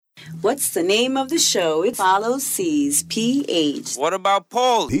What's the name of the show? It follows C's PH. What about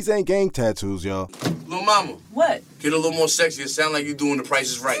Paul? These ain't gang tattoos, y'all. Little mama. What? Get a little more sexy. It sound like you doing The Price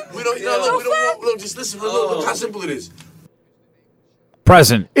is Right. We don't want, just listen. Look how simple it is.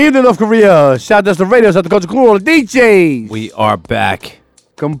 Present. Evening, North Korea. Shout out to the radio, shout out to Culture Crew, all the DJs. We are back.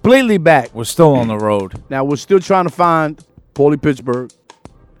 Completely back. We're still on the road. Now, we're still trying to find Paulie Pittsburgh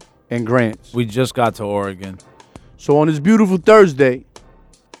and Grants. We just got to Oregon. So on this beautiful Thursday,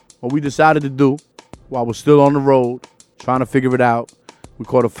 what we decided to do while we're still on the road, trying to figure it out, we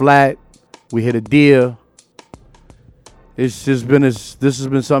caught a flat, we hit a deer. This has been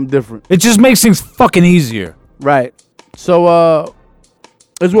something different. It just makes things fucking easier. Right. So,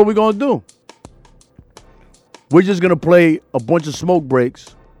 this is what we're going to do. We're just going to play a bunch of smoke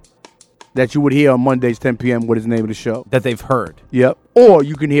breaks that you would hear on Mondays, 10 p.m., what is the name of the show. That they've heard. Yep. Or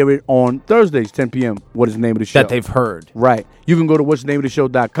you can hear it on Thursdays, 10 p.m., what is the name of the show. That they've heard. Right. You can go to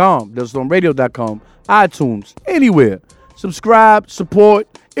what'sthenameoftheshow.com, DevilStormRadio.com, iTunes, anywhere. Subscribe, support.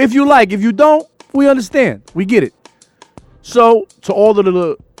 If you like. If you don't, we understand. We get it. So, to all of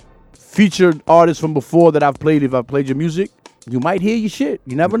the featured artists from before that I've played, if I've played your music, you might hear your shit.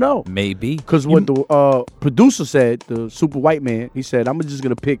 You never know. Maybe. Because what the producer said, the super white man, he said, I'm just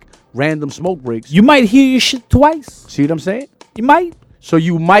going to pick random smoke breaks. You might hear your shit twice. See what I'm saying? You might. So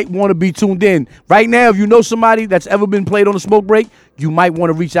you might want to be tuned in. Right now, if you know somebody that's ever been played on a smoke break, you might want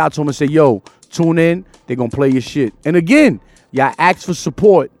to reach out to them and say, yo, tune in. They're going to play your shit. And again, y'all ask for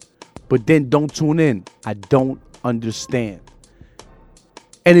support, but then don't tune in. I don't understand.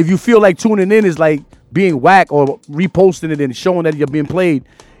 And if you feel like tuning in is like being whack or reposting it and showing that you're being played,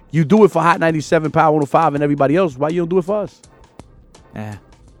 you do it for Hot 97, Power 105, and everybody else. Why you don't do it for us?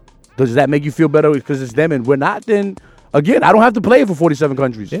 Does that make you feel better because it's them and we're not? Then, again, I don't have to play it for 47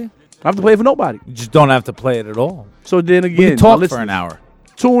 countries. Yeah. I don't have to play it for nobody. You just don't have to play it at all. So then again, we can talk for an hour.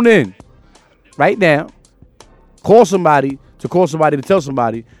 Tune in right now. Call somebody to tell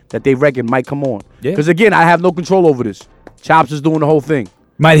somebody that they reckon might come on. Yeah. Because, again, I have no control over this. Chops is doing the whole thing.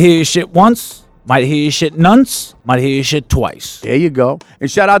 Might hear your shit once. Might hear your shit nonce. Might hear your shit twice. There you go. And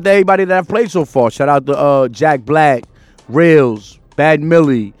shout out to everybody that I've played so far. Shout out to Jack Black, Rails, Bad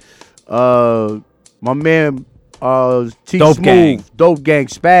Millie, my man T Dope Smooth, Gang. Dope Gang,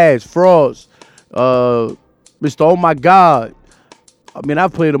 Spaz, Frost, Mr. Oh My God. I mean,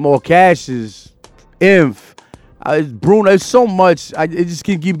 I've played them all. Cashes, Inf, Bruno. It's so much. It just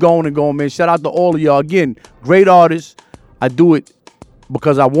can keep going and going, man. Shout out to all of y'all. Again, great artists. I do it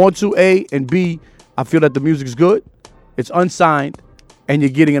because I want to, A, and B, I feel that the music's good, it's unsigned, and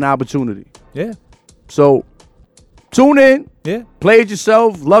you're getting an opportunity. Yeah. So, tune in. Yeah. Play it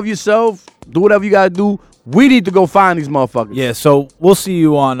yourself. Love yourself. Do whatever you got to do. We need to go find these motherfuckers. Yeah, so we'll see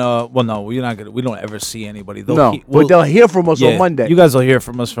you on, well, no, we're not gonna. We don't ever see anybody. But they'll hear from us on Monday. You guys will hear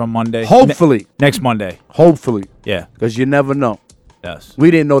from us from Monday. Hopefully. Next Monday. Hopefully. Yeah. Because you never know. Yes.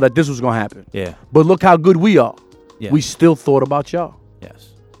 We didn't know that this was going to happen. Yeah. But look how good we are. Yeah. We still thought about y'all. Yes.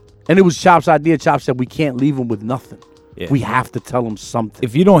 And it was Chop's idea. Chop said we can't leave them with nothing. Yeah. We have to tell them something.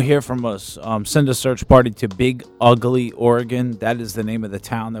 If you don't hear from us, send a search party to Big Ugly, Oregon. That is the name of the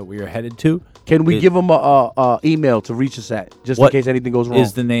town that we are headed to. Can we give them a email to reach us at, just in case anything goes wrong?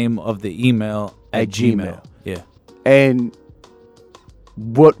 Is the name of the email at Gmail. Yeah. And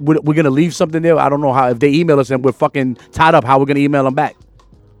what we're going to leave something there? I don't know how. If they email us and we're fucking tied up, how we're going to email them back?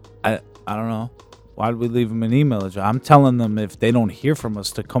 I don't know. Why did we leave them an email address? I'm telling them if they don't hear from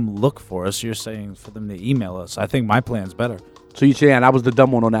us to come look for us. You're saying for them to email us. I think my plan's better. So you're saying I was the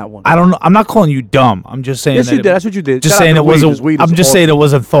dumb one on that one? I don't know. I'm not calling you dumb. I'm just saying. Yes, you did. That's what you did. Just saying it wasn't. I'm just saying it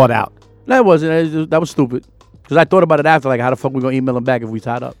wasn't thought out. No, it wasn't. That was stupid. Because I thought about it after, like, how the fuck we gonna email them back if we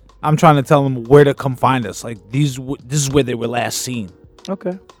tied up? I'm trying to tell them where to come find us. Like this is where they were last seen.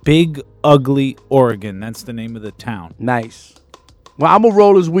 Okay. Big Ugly, Oregon. That's the name of the town. Nice. Well, I'm gonna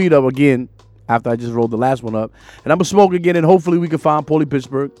roll this weed up again after I just rolled the last one up, and I'm gonna smoke again, and hopefully we can find Paulie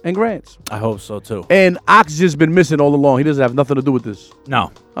Pittsburgh and Grants. I hope so too. And Ox just been missing all along. He doesn't have nothing to do with this.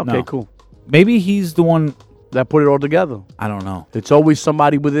 No. Okay, no. cool. Maybe he's the one that put it all together. I don't know. It's always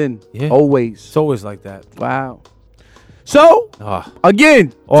somebody within. Yeah. Always. It's always like that. Wow. So,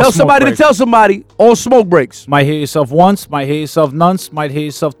 again, tell somebody to tell somebody. All smoke breaks. Might hear yourself once, might hear yourself nonce, might hear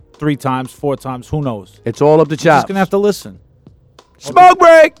yourself 3 times, 4 times. Who knows? It's all up to Chops. You're just going to have to listen. Smoke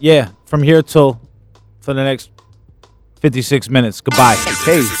break! Yeah, from here till for the next 56 minutes. Goodbye.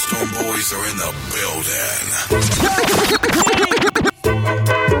 Hey. Boys are in the building.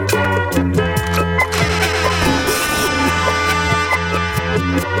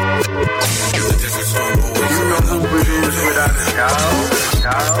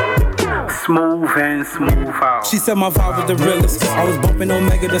 Smooth and smooth She said my vibe was the realest. I was bumping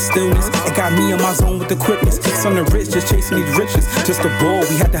Omega the stillness. It got me in my zone with the quickness. Some of the rich just chasing these riches. Just a ball,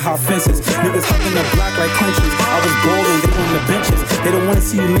 we had to hide fences. Niggas hugging the block like clinches. I was balling, they on the benches. They don't wanna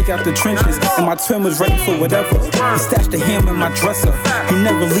see you make out the trenches. And my twin was ready for whatever. He stashed the hammer in my dresser. He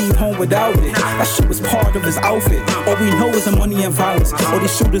never leave home without it. That shit was part of his outfit. All we know is the money and violence. All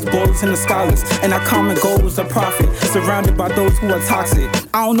these shooters, ballers, and the scholars. And our common goal was the profit. Surrounded by those who are toxic.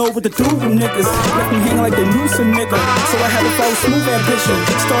 I don't know what to do with niggas. Left me hanging like the noose a nigga. So I had to follow smooth ambition.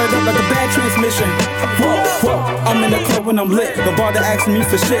 Started up like a bad transmission. Whoa, I'm in the club when I'm lit. The bar that asking me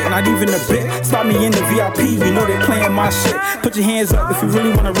for shit, not even a bit. Spot me in the VIP, you know they playing my shit. Put your hands up if you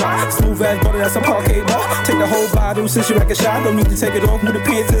really wanna rock. Smooth ass butter, that's a parquet bar. Take the whole bottle since you like a shot. Don't need to take it off, move the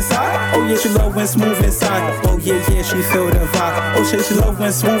pants inside. Oh yeah, she love when smooth inside. Oh yeah, she feel the vibe. Oh shit, she love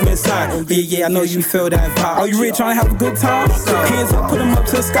when smooth inside. Oh yeah, I know you feel that vibe. Are you really trying to have a good time? Hands up, put them up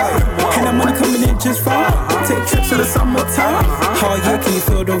to the sky. And that money coming in just fine. Take trips in the summertime. Oh yeah, can you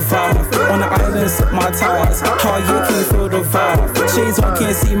feel the vibe? On the island, sip my ties. Oh yeah, can you feel the vibe? Shades on,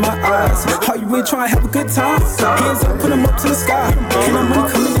 can't see my eyes. Are you really trying to have a good time? Hands up, put them up to the sky. And that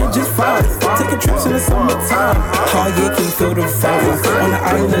money coming in just fine. Taking trips in the summertime. Oh yeah, can you feel the vibe? On the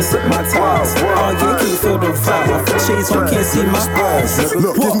island, sip my ties. Oh yeah, can you feel the vibe? Shades on, can't see my eyes.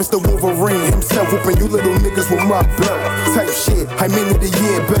 Look, this Mr. Wolverine himself whooping you little niggas with my belt. Type shit, I'm in the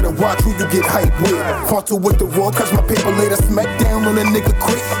year, better watch who you get hype with. Frontal with the raw, catch my paper later, smack down on a nigga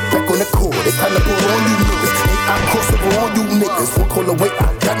quick. Back on the court, it's time to pull on you niggas. Ain't I crossover on you niggas. One call away,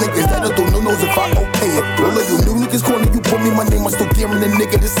 I got niggas that'll do no-nos if I okay it. All of you new niggas calling you, put me my name, I'm still gearing the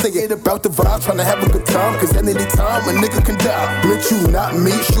nigga to say it. About the vibe, trying to have a good time, cause at any time a nigga can die. Meant you, not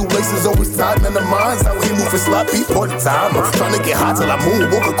me, shoelaces always tied, none of mine's out here moving sloppy all the time. I'm trying to get high till I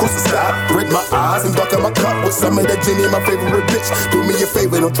move, walk across the sky. Red my eyes and darken my cup with some of that Jenny, my favorite bitch. Do me a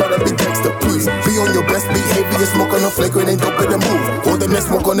favor, don't try to be gangster, please. Be on your best behavior, smoke on the flagrant, ain't dope with the move. All them that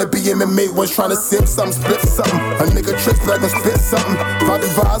smoke on the BMMA, one's trying to sip something, split something. A nigga trips like a spit something. Body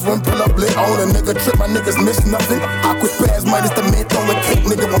vibes, one pull up lit on a nigga trip, my niggas miss nothing. Aqua spaz, minus the mint on the cake,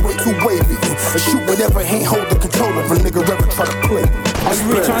 nigga, I'm way too wavy. I shoot whatever, ain't hold the control of a nigga ever try to play. Are you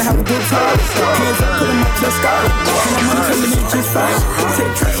really trying to have a good time? Hands up, put them up to the sky. And the money coming in just fine.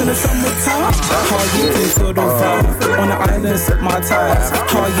 Take trips in the summertime. Oh yeah, can you feel the vibe? On the island, sip my ties.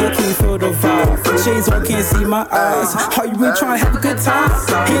 Oh yeah, can you feel the vibe? Shades on, can't see my eyes. Are you really trying to have a good time?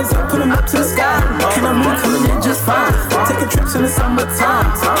 Hands up, put them up to the sky. And the money coming in just fine. Taking trips in the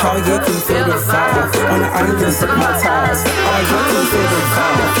summertime. Oh yeah, can you feel the vibe? On the island, sip my ties. Oh yeah, can you feel the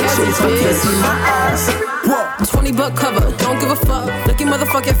vibe? Shades on, can't see my eyes. $20 cover, don't give a fuck. Lucky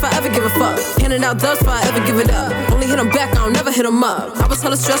motherfucker if I ever give a fuck. Handing out dubs if I ever give it up. Only hit them back, I don't never hit them up. I was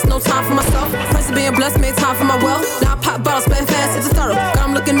hella stressed, no time for myself. Price of being blessed, made time for my wealth. Now I pop bottles, spend fast, it's a startup. Got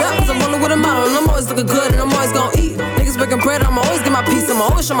them looking up, cause I'm rolling with a model. And I'm always looking good, and I'm always gonna eat. Niggas breaking bread, I'ma always get my piece. I'ma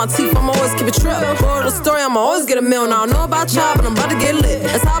always show my teeth, I'ma always keep it trip. Moral of the story, I'ma always get a meal. Now I don't know about y'all, but I'm about to get lit.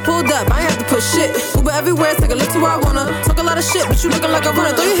 That's how I pulled up, I ain't have to push shit. Uber everywhere, take a look to where I wanna. Talk a lot of shit, but you looking like a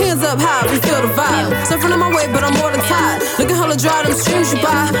runner. Throw your hands up high, we feel the vibe. Surfing on my way, but I'm more than tired. Looking hella dry, them streams you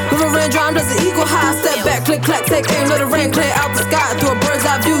buy. River ran dry, does it equal high? Step back, click, clack, take aim, let the rain clear out the sky. Through a bird's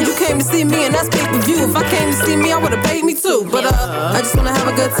eye view, you came to see me, and that's pay-per-view. If I came to see me, I would've paid me too. But I just wanna have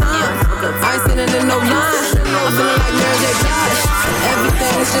a good time. I ain't sitting in no line. I'm feeling like Mary J. Blige.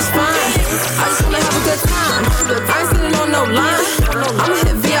 Everything is just fine. I just wanna have a good time. I ain't sitting on no line. I'ma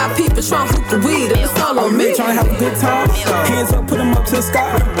hit VIP, but try and hook the weed, and it's all on me. Trying to have a good time. Hands up, put them up to the sky.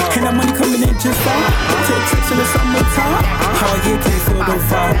 And that money coming in just fine. Take trips in the summertime. Oh yeah, can you feel the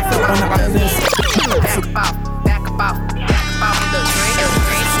vibe? On the island. Back up off, look,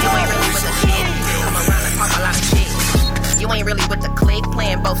 you ain't really with the shit. Come around and talk a lot of shit. You ain't really with the click,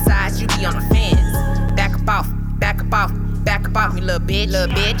 playing both sides, you be on the fence. Back up off, me little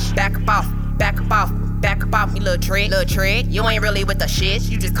bitch. Back up off, me little trick. You ain't really with the shit,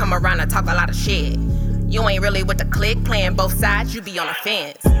 you just come around and talk a lot of shit. You ain't really with the click, playing both sides, you be on the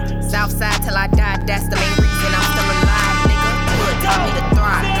fence. Southside till I die, that's the main reason I'm still alive, nigga. Hood taught me to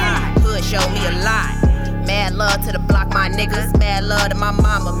thrive, hood showed me a lot. Mad love to the block, my niggas. Mad love to my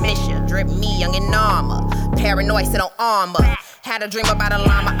mama, Misha. Drip me, young and armor. Paranoid, sit on armor. Had a dream about a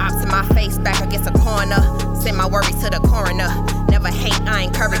llama, ops in my face, back against a corner. Send my worries to the coroner. Never hate, I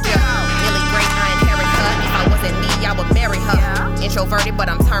encourage her. Really great, I inherit her. If I wasn't me, I would marry her. Introverted, but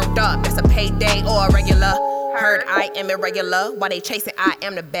I'm turned up. That's a payday or a regular. Heard I am irregular. While they chasing, I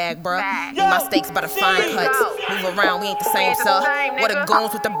am the bag, bruh. Need my stakes by the fine cuts. Move around, we ain't the same, sir. What the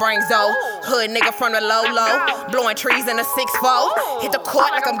goons with the brains, though. Hood nigga from the low. Blowing trees in a 6-4. Hit the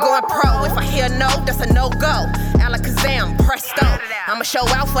court like I'm going pro. If I hear no, that's a no-go. Alakazam. Shazam, presto. I'ma show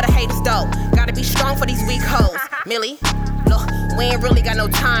out for the haters though. Gotta be strong for these weak hoes. Millie, look, we ain't really got no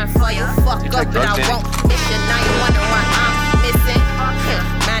time for you. Fuck up and I won't miss you. Now you wonder why I'm missing.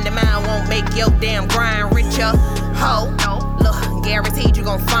 Mind to mind won't make your damn grind richer. Ho, look, guaranteed you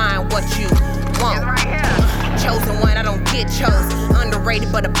gon' find what you want. Chosen one, I don't get chose.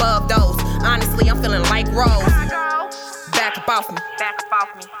 Underrated but above those. Honestly, I'm feeling like Rose. Back up off me, back up off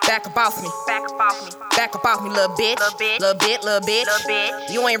me, back up off me, back up off me, back up off me, little bitch, little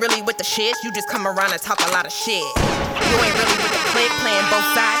bitch. You ain't really with the shit, you just come around and talk a lot of shit. You ain't really with the clique, playing both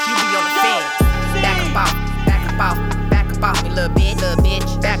sides, you be on the fence. Back up off, back up off, back up off me, little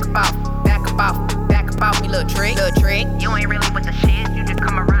bitch. Back up off, back up off, back up off me, little trick. You ain't really with the shit, you just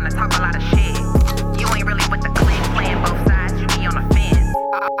come around and talk a lot of shit. You ain't really with the clique, playing both sides, you be on the fence.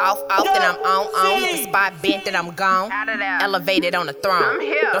 Off, then I'm on. The spot bent, then I'm gone. Elevated on the throne.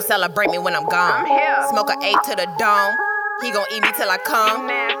 Don't celebrate me when I'm gone. Smoke a A to the dome. He gon' eat me till I come.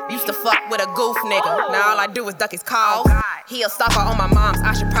 Used to fuck with a goof nigga. Now all I do is duck his calls. He a stalker on my mom's.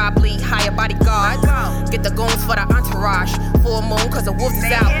 I should probably hire bodyguards. Get the goons for the entourage. Full moon cause the wolves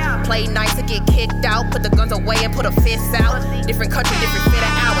is out. Play nice to get kicked out. Put the guns away and put a fist out. Different country, different fit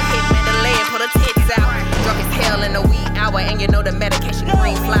of hour. Hit Mandalay and put her tits out. Drunk as hell in the wee hour. And you know the medication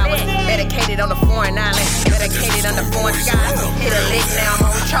green flowers. Medicated on the foreign island. Medicated under foreign skies. Hit a lick, now I'm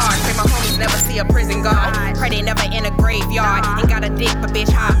on charge. Pray my homies never see a prison guard. Pray they never in a graveyard. Ain't got a dick, but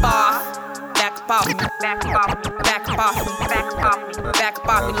bitch hop off. Back up off me, back up off me, back up off me, back up off me, back up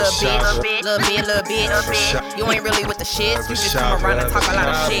off me, little bitch. You ain't really with the shit, you just come around and talk a lot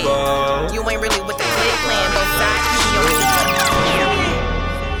of shit. You ain't really with the clique, playing both sides.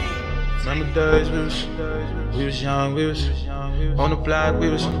 Remember days we was young, we was on the block, we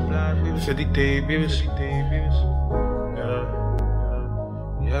was 50 deep, we was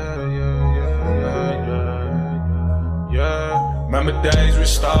yeah. Remember days we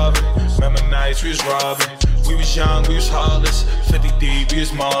was starving, remember nights we was robbing. We was young, we was heartless, 50 deep, we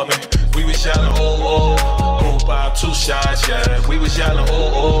was mobbing. We was yelling, oh, boop, bop, 2 shots, yeah. We was yelling,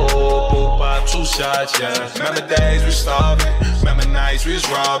 oh, boop, bop, 2 shots, yeah. Remember days we was starving, remember nights we was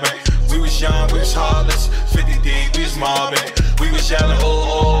robbing. We was young, we was heartless, 50 deep, we was mobbing. We was yelling,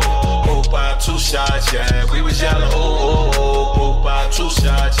 oh, boop, bop, 2 shots, yeah. We was yelling, oh, boop, bop, 2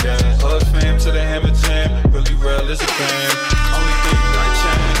 shots, yeah. Hood fam to the Hamilton, really real as a thing. Only thing that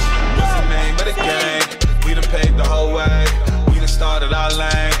changed was the name of the game. We done paved the whole way, we done started our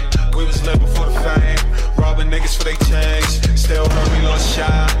lane. We was living for the fame, robbing niggas for they change. Still heard we lost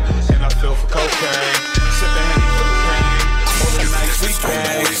shot, and I feel for cocaine. Sipping Henny for the pain, all the nights we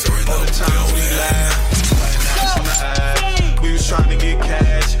bang, all the times we laugh. We was trying to get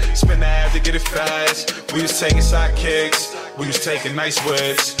cash, spend the half to get it fast. We was taking sidekicks, we was taking nice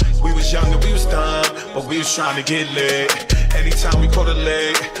whips. We was young and we was dumb, but we was trying to get lit. Anytime we caught a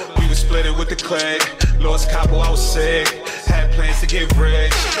leg, we was split it with the clique. Lost Capo, I was sick, had plans to get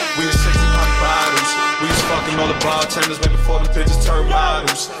rich. We was 60 pop bottles, we was fucking all the bartenders way before the bitches turned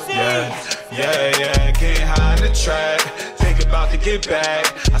models. Yeah, getting high in the track, think about to get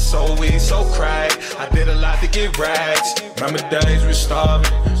back. I sold weed, so crack, I did a lot to get racks. Remember days we was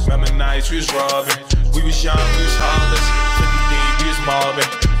starving, remember nights we was robbing. We was young, we was heartless, 50 deep, we was mobbing.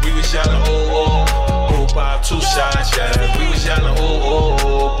 We was yelling, oh, boop, bop, 2 shots, yeah. We was yelling, oh,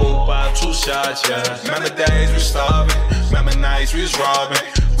 boop, bop, 2 shots, yeah. Remember days we was starving, remember nights we was robbing.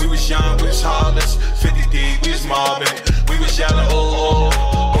 We was young, we was heartless, 50 deep, we was mobbing. We was yelling, oh,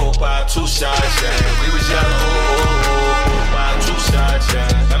 boop, bop, 2 shots, yeah. We was yelling, oh, boop, bop, 2 shots, yeah.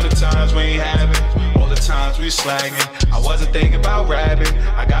 Remember times we ain't having, all the times we was slanging. I wasn't thinking about rapping,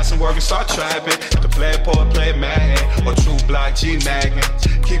 I got some work and start trapping. The play poor, play Madden, or True Block, G-Magging.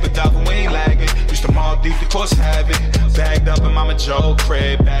 Keep it up and we ain't lagging. Used to mall deep, the course having. Bagged up in Mama Joe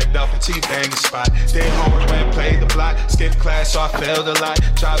crib, bagged up in T-Banging spot. Did homework when played the block. Skipped class, so I failed a lot.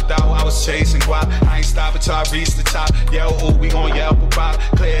 Dropped out, I was chasing guap. I ain't stopping till I reach the top. Yell, ooh, we gon' yell about.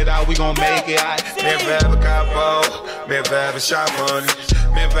 Clear it out, we gon' make it hot. Never ever got bold, never ever shot money.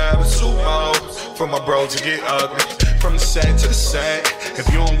 Never ever sumo, for my bro to get ugly. From the set to the set, if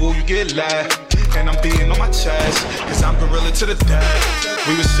you don't woo, you get laughed. And I'm beating on my chest, cause I'm gorilla to the death.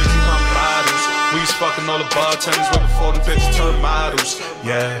 We was 60 pump bottles, we was fucking all the bartenders way before the bitches turned models.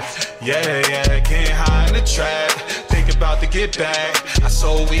 Yeah, getting high in the trap, think about to get back. I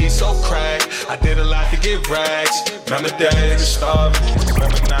sold weed, so crack, I did a lot to get racks. Remember days we was starving,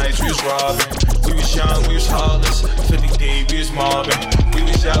 remember nights we was robbing. We was young, we was heartless, 50 deep, we was mobbing. We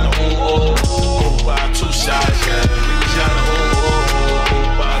was yelling, oh, bop, 2 shots, yeah. We was yelling,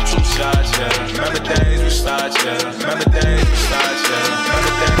 oh, bop, 2 shots, yeah. Remember days we start, yeah. Remember days we start, yeah.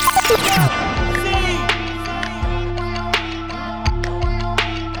 Remember days.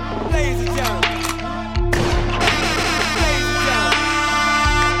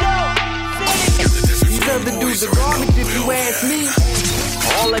 dudes are garbage if you ask me.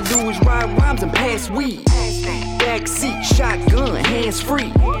 All I do is ride rhymes and pass weed. Backseat, shotgun, hands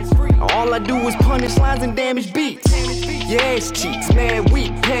free. All I do is punish lines and damage beats. Your ass cheeks, mad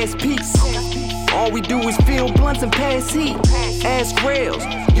weak, pass peace. All we do is fill blunts and pass heat. Ask rails,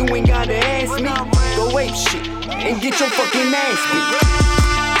 you ain't gotta ask me. Go ape shit and get your fucking ass beat.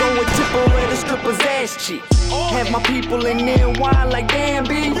 Throw a tipper at a stripper's ass cheek. Have my people in there wild like damn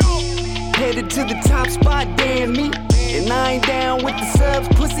B. Headed to the top spot, damn me. And I ain't down with the subs,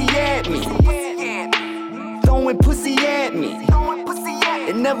 pussy at me. Throwing pussy at me.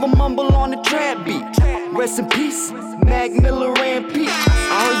 And never mumble on the trap beat. Rest in peace, Mac Miller and Pete.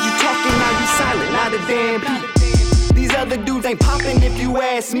 I heard you talking, now you silent, not a damn beat. These other dudes ain't popping if you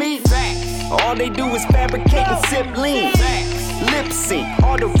ask me. All they do is fabricate and sip lean. Lip sync,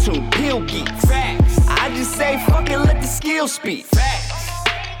 auto-tune, pill geeks. I just say fuck it, let the skill speak.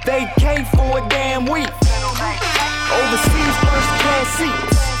 Vacate for a damn week. Overseas first class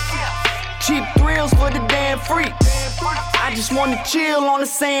seats. Cheap thrills for the damn freaks. I just wanna chill on the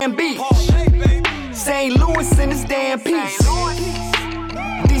sand beach. St. Louis in this damn piece.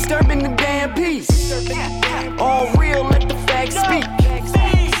 Disturbing the damn peace. All real, let the facts speak.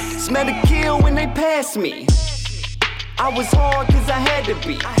 Smell the kill when they pass me. I was hard cause I had to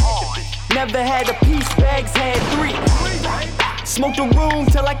be. Never had a piece, bags had 3. Smoke the room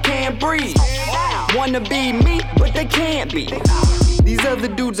till I can't breathe. Wanna be me, but they can't be. These other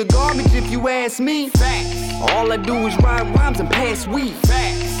dudes are garbage if you ask me. All I do is ride rhymes and pass weed.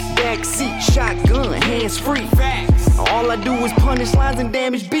 Backseat, shotgun, hands free. All I do is punish lines and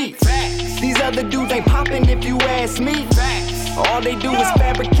damage beats. These other dudes ain't popping if you ask me. All they do is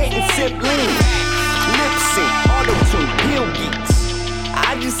fabricate and sip lean. Lip sync, auto-tune, pill geeks.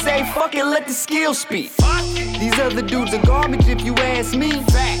 I just say fuck it, let the skill speak. These other dudes are garbage if you ask me.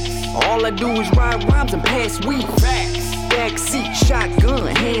 All I do is ride rhymes and pass weed. Backseat,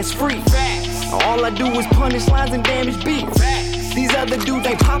 shotgun, hands free. All I do is punish lines and damage beats. These other dudes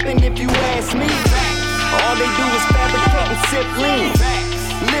ain't popping if you ask me. All they do is fabricate and sip lean.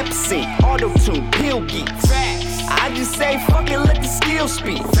 Lip sync, auto-tune, pill geeks. I just say fuck it, let the skill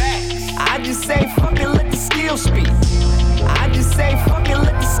speak. I just say fuck it, let the skill speak. I just say fuck it,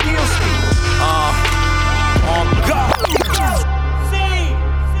 let the skill speak. On God.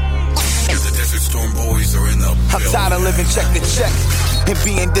 The Desert Storm Boys are in the building. I'm tired of living check to check and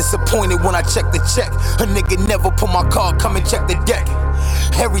being disappointed when I check the check. A nigga never put my card, come and check the deck.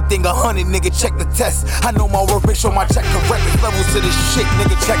 Everything 100, nigga, check the test. I know my word, show my check correct. There's levels to this shit,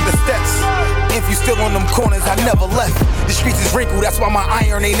 nigga, check the steps. If you still on them corners, I never left. The streets is wrinkled, that's why my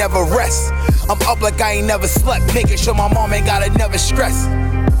iron ain't never rest. I'm up like I ain't never slept, making sure my mom ain't gotta never stress.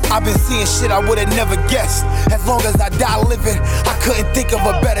 I've been seeing shit I would've never guessed. As long as I die living, I couldn't think of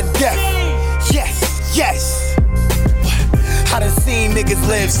a better death. Yes, yes. I done seen niggas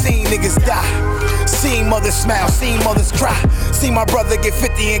live, seen niggas die. Seen mothers smile, seen mothers cry. Seen my brother get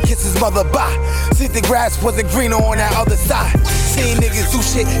 50 and kiss his mother bye. Seen the grass wasn't greener on that other side. Seen niggas do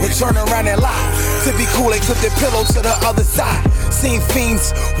shit and turn around and lie. To be cool, they took their pillow to the other side. Seen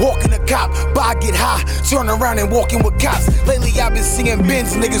fiends walking a cop, buy get high, turn around and walking with cops. Lately I've been seeing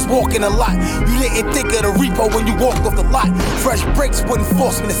Benz niggas walking a lot. You didn't think of the repo when you walked off the lot. Fresh breaks wouldn't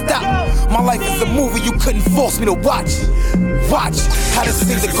force me to stop. My life is a movie you couldn't force me to watch. Watch how this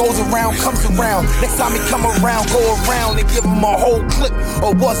thing that goes around comes around. Next time he come around, go around and give him a whole clip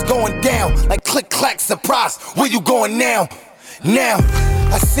of what's going down. Like click clack surprise, where you going now? Now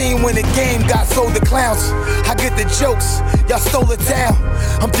I seen when the game got sold to clowns. I get the jokes, y'all stole it down.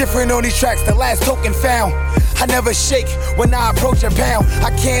 I'm different on these tracks, the last token found. I never shake when I approach a pound.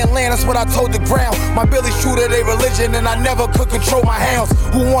 I can't land, that's what I told the ground. My Billy's true to their religion and I never could control my hounds.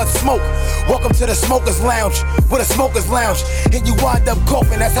 Who wants smoke? Welcome to the Smokers Lounge, with a Smokers Lounge. And you wind up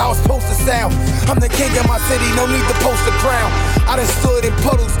coughing, that's how it's supposed to sound. I'm the king of my city, no need to post a crown. I done stood in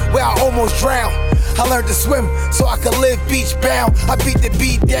puddles where I almost drowned. I learned to swim so I could live beach bound. I beat the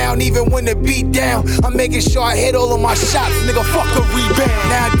beat down even when the beat down. I'm making sure I hit all of my shots, nigga, fuck a rebound.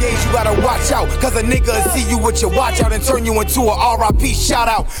 Nowadays you gotta watch out, cause a nigga will see you with your watch out and turn you into a RIP shout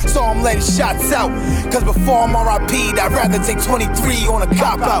out. So I'm letting shots out, cause before I'm RIP'd, I'd rather take 23 on a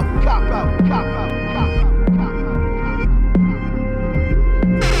cop out.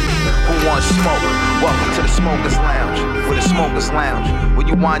 Who wants smoke? Welcome to the Smokers Lounge, with the Smokers Lounge, where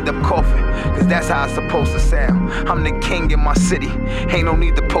you wind up coughing, cause that's how it's supposed to sound. I'm the king in my city, ain't no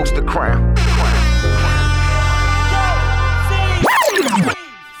need to post a crown.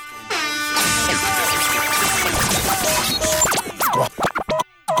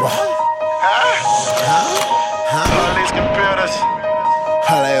 All these computers,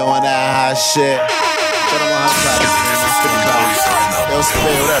 how they want that hot shit.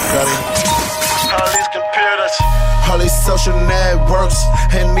 All these social networks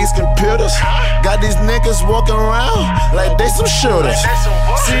and these computers got these niggas walking around like they some shooters.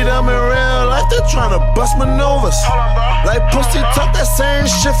 See them in real life, they're trying to bust maneuvers. Like pussy talk that same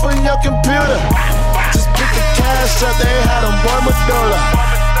shit from your computer. Just pick the cash up, they had them boy Medulla.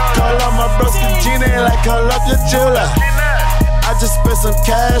 Call up my broski Gina like call up your jeweler. I just spent some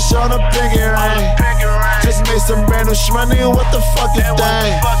cash on a pinky ring. Just made some brand new shmoney, what the fuck you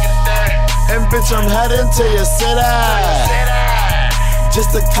think? And bitch, I'm heading to your city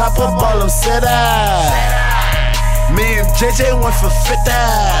just to cop up all them cities. Me and JJ went for 50.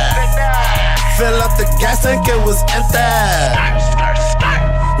 Fill up the gas tank, it was empty.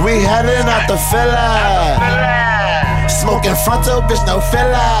 We heading out the Philly. Smoking frontal, bitch, no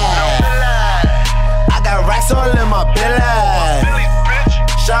filler. I got racks all in my belly.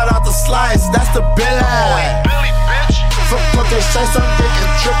 Shout out to Slice, that's the Billy. From cooking shots, I'm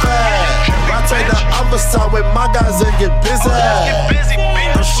getting tricky. I take the other side with my guys and get busy.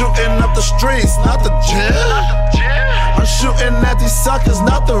 I'm shooting up the streets, not the gym. I'm shooting at these suckers,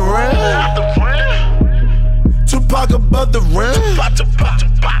 not the rim. Tupac above the rim.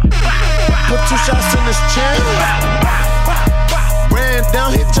 Put 2 shots in his chin. Ran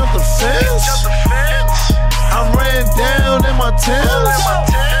down, he jumped the fence. I ran down in my Timbs.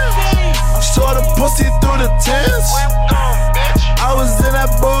 Saw the pussy through the tents. I was in that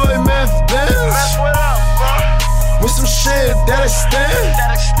boy Meth Benz with some shit that extend.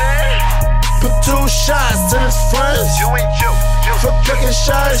 Put 2 shots in his friends. For cooking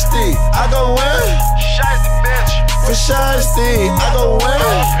Shiesty, I go in. For Shiesty, I go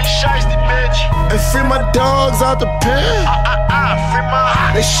in. And free my dogs out the pen.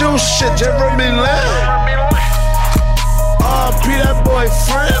 They shoot shit, Jeremy Lin. RP that boy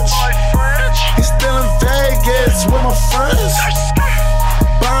French. He's still in Vegas with my friends.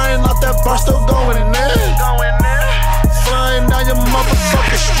 Buying out that bar, still going in. Flying down your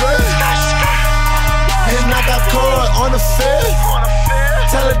motherfucking strip. And I got caught on the 5th.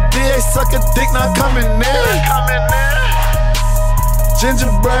 Tell a DA suck a dick, not coming in.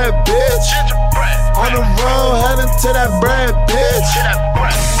 Gingerbread bitch. On the road, heading to that bread bitch.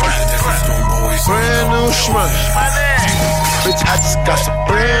 Brand new shmoney. Bitch, I just got some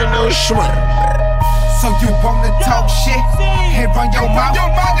brand new shmoney. So you wanna talk shit and run your mouth?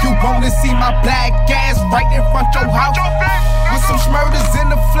 You wanna see my black ass right in front your house? With some smurders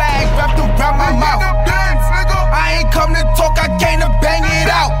in the flag wrapped around my mouth. I ain't come to talk, I came to bang it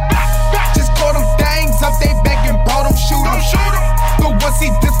out. Just call them things up, they begging, bought them, shoot them. But once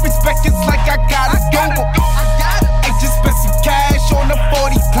he disrespect, it's like I gotta go. I just spent some cash on the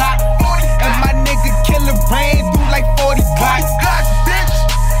 40 clock. And my nigga killer ran through like 40 clocks.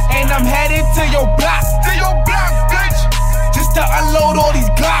 And I'm headed to your block. Bitch. Just to unload all these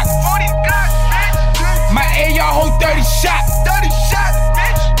Glocks. My AR hold 30 shots. Bitch.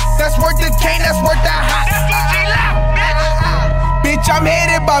 That's worth the cane, that's worth the hot. Bitch, I'm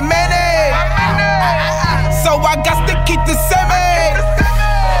headed by Manny. So I got to keep the semi.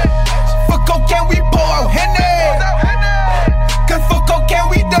 For cocaine, we pour out Henny. Cause for cocaine,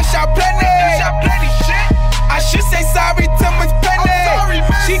 we done shot plenty. I should say sorry to Miss Penny.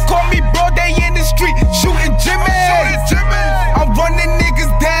 She called me bro, they in the street shooting Jimmy. I'm running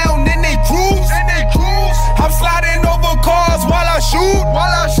niggas down in they cruise. I'm sliding over cars while I shoot.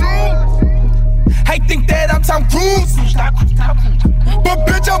 I think that I'm Tom Cruise. But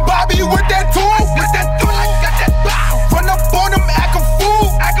bitch, I'm Bobby with that tool. Run up on them, act a fool.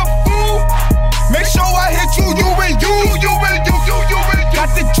 Make sure I hit you, you and you. Got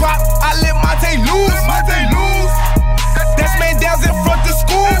the drop, I let Monte lose. That's man down in front of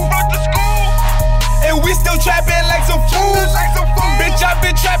school. And we still trapping like some fools. Bitch, I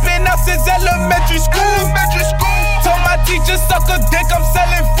been trapping up since elementary school. Told my teacher suck a dick, I'm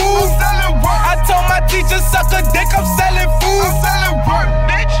selling food. I told my teacher suck a dick, I'm selling food.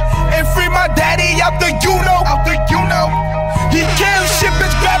 And free my daddy out the Uno. He killed shit,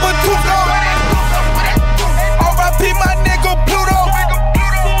 bitch, grab a Tuco. R.I.P. my nigga Pluto.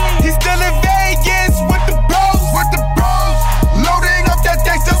 He's still in Vegas with the bros. Loading up that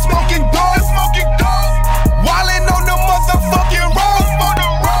thing, still smoking dope. Wildin' on the motherfucking road.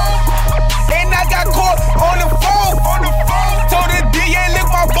 And I got caught on the phone. Told the DA lick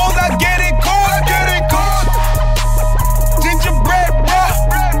my balls, I get it caught. Gingerbread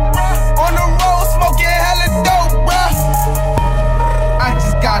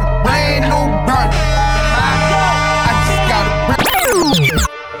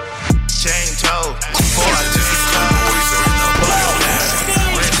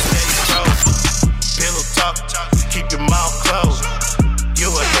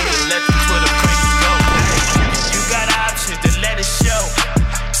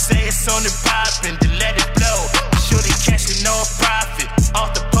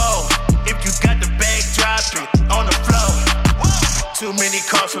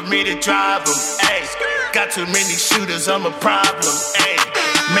me to drive them, ayy. Got too many shooters, I'm a problem, ayy.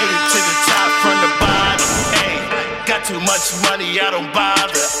 Made it to the top from the bottom, ayy. Got too much money, I don't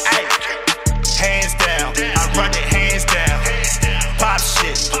bother, ayy. Hands down, I run it hands down. Pop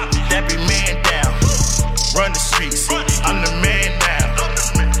shit, that be man down. Run the streets, I'm the man now.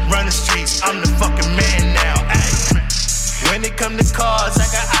 Run the streets, I'm the fucking man now, ayy. When it come to cars, I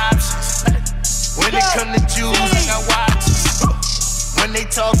got options. When it come to jewels, I got watches. When they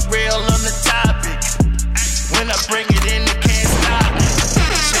talk real on the topic, when I bring it in, they can't stop it.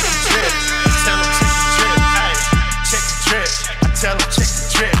 Check the drip, tell them check the drip, ayy. Check the drip, I tell them check the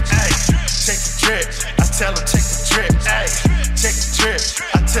drip, ayy. Check the drip, I tell them check the drip, ayy. Check the drip,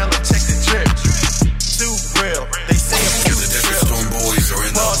 I tell them check the drip. Too real, they say I'm too real. Boys are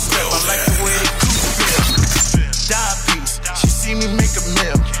in the building. I like the way they cool feel. Die piece, she see me make a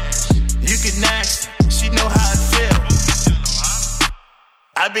meal. You can ask, she know how I feel.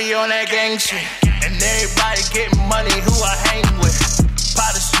 I be on that gang shit, and everybody getting money who I hang with.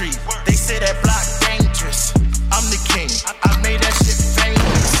 Potter Street, they say that block dangerous. I'm the king, I made that shit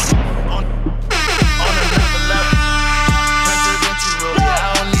famous. On another level, presidential, yeah, I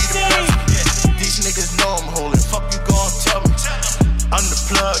don't need a president. These niggas know I'm holding, fuck you gon' tell me. I'm the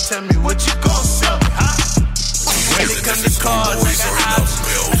plug, tell me what you gon' sell me, huh? When it come to cars, I got options.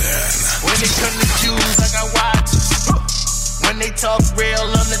 When it come to jewels, I got watches. When they talk real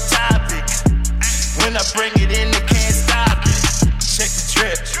on the topic, when I bring it in, they can't stop it. Check the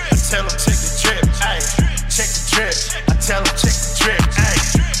drip, I tell them check the drip, ayy. Check the drip, I tell them check the drip, ayy.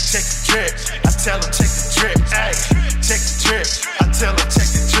 Check the drip, I tell them check the drip, ayy. Check the drip, I tell them check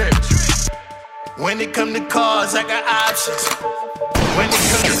the drip. When it come to cars, I got options. When it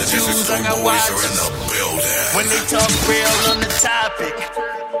come to jewels, I got watches. When they talk real on the topic,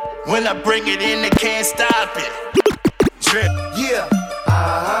 when I bring it in, they can't stop it. Drip. Yeah, you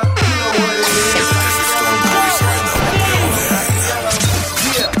know what it is.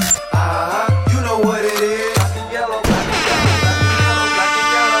 Yeah, you know what it is. Yellow, black and yellow, black and yellow, black and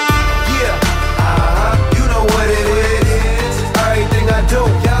yellow. Yeah, you know what it is. Everything I do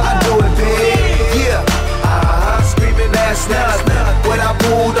it big. Yeah, screaming that's not when I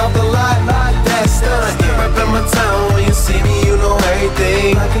pulled off the lot, that's done. Reppin' my town, when you see me, you know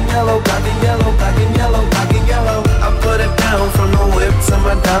everything. Black and yellow, black and yellow, black and yellow, black and yellow. I put it down from the whip to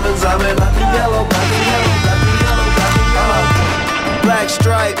my diamonds. I'm in black and yellow, black and yellow, black and yellow, black and yellow. Black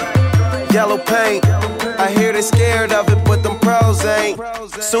stripe, yellow paint. I hear they scared of it, but them pros ain't.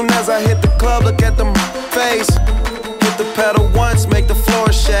 Soon as I hit the club, look at them face. Hit the pedal once, make the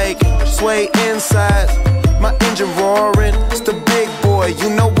floor shake. Sway inside, my engine roaring. It's the big boy, you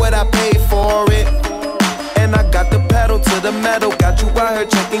know what I paid for it. And I got the pedal to the metal. Got you out here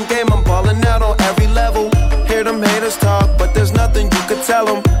checking game, I'm ballin' out on every level. Hear them haters talk, but there's nothing you could tell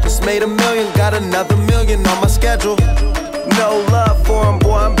them. Just made $1 million, got another $1 million on my schedule. No love for them,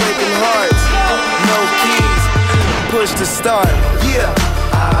 boy, I'm breaking hearts. No keys, push to start. Yeah,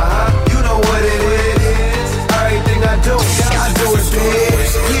 you know what it is. Everything I do it big.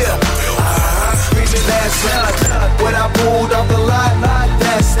 Yeah, screaming that's done. When I pulled off the lot,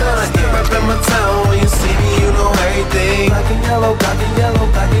 that's done. Reppin' my town, when you see me, you know everything. Black and yellow, black and yellow,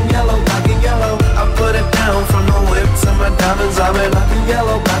 black and yellow, black and yellow. I put it down from the whip to my diamonds. I'm in black and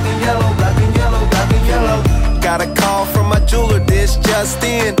yellow, black and yellow, black and yellow, black and yellow. Got a call from my jeweler, this just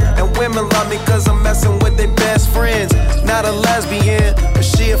in. And women love me cause I'm messing with their best friends. Not a lesbian, but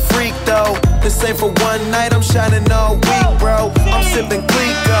she a freak though. This ain't for one night, I'm shining all week, bro. I'm sipping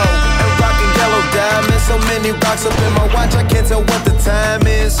Clico and rocking yellow diamonds. So many rocks up in my watch, I can't tell what the time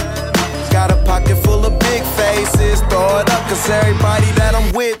is. Got a pocket full of big faces. Throw it up cause everybody that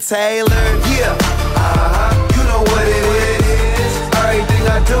I'm with tailored. Yeah, you know what it is. Everything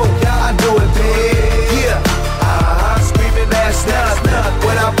I do it big. Yeah, screaming that's not.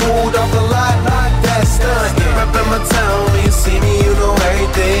 When I pulled off the lot, that's done. Reppin' my town, when you see me, you know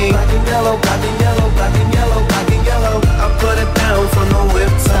everything. Black and yellow, black and yellow, black and yellow, black and yellow. I put it down from the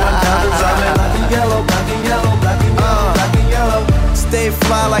whip to my diamonds. I'm in black and yellow, black and yellow, black and yellow, black and yellow. Stay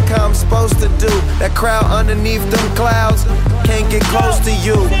fly like how I'm supposed to do. That crowd underneath them clouds can't get close to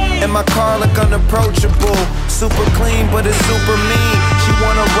you. And my car look unapproachable. Super clean, but it's super mean. She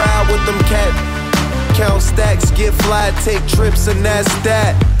wanna ride with them cat. Count stacks, get fly, take trips, and that's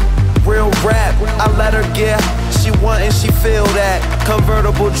that. Real rap, I let her get. She want and she feel that.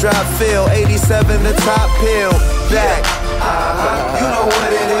 Convertible drop feel, 87 the top pill. Back, you know what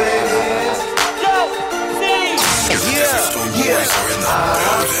it is. Yeah. Yeah.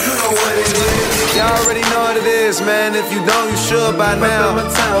 You know what it is. Y'all already know what it is, man. If you don't, you should by now. My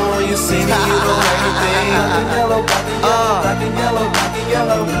town when you see me, you know everything. Black and yellow, black and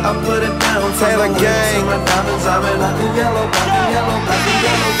yellow. I put it down. Taylor Gang. My diamonds, I'm in black and yellow, black and yellow, black and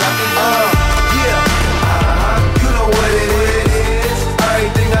yellow, black and yellow. Yeah. You know what it is.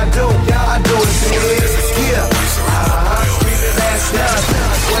 Everything I do, I do it big. Yeah. That's done.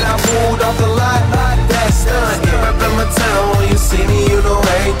 When I moved off the lot, that's done. Yeah. Rep in my town when you see me, you know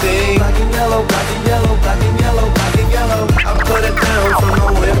everything. Black and yellow, black and yellow, black and yellow, black and yellow. I put it down from the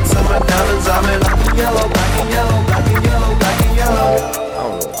whip to my diamonds. I'm in black and yellow, black and yellow, black and yellow, black and yellow.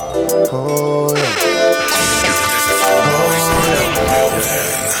 Oh yeah.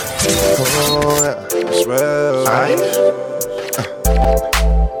 Oh yeah. It's real.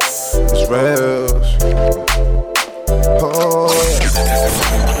 It's real.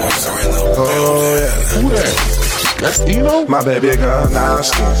 Oh yeah. Who that? That's Dino? My baby girl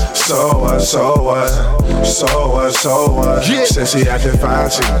nasty. So what, so what? So what, so what? Yeah. Since she acting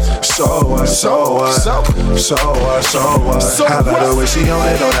fancy. So what, so what? So what, so what? So I love the way she on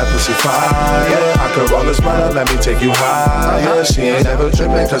it, on that pussy fire. I could roll a smile, let me take you higher. She ain't never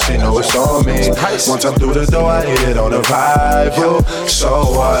tripping cause she know it's on me. Once I'm through the door, I hit it on the vibe. Yo. So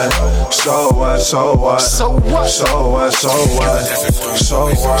what? So what, so what? So what? So what, so what? So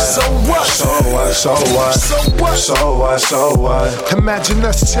what? So what? So what, so what? So what? So what, so what? Imagine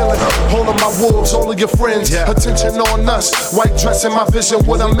us chilling, all of my wolves, all of your friends. Attention on us, white dress in my vision,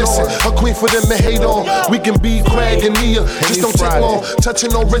 what I'm missing. A queen for them to hate on. We can be Craig and Nia, just don't take long.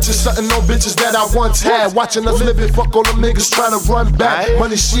 Touching on riches, something on bitches that I once had. Watching us live it, fuck all them niggas trying to run back.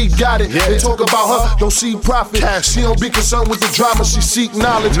 Money, she got it. They talk about her, don't see profit. She don't be concerned with the drama, she seek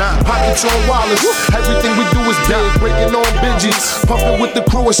knowledge. Pockets on Wallace, everything we do is big. Breaking on Benjis, pumping with the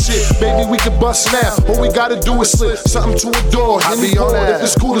crew and shit. Baby, we can bust now, all we gotta do is slip. Something to adore, any more if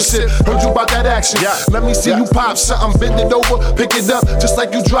it's cool to sit. Heard you about that action, let me see you pop something. Bend it over, pick it up, just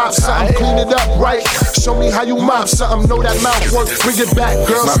like you drop something. Clean it up right, show me how you mop something. Know that mouth work, bring it back,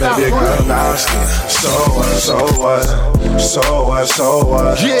 girl. My stop baby girl nasty. So what, so what? So what, so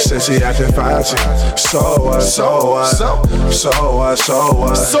what? Since she acting fancy. So what, so what? So what, so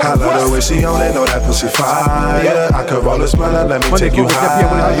what? I love the way she on it, know that pussy fire. I could roll a smile, let me take you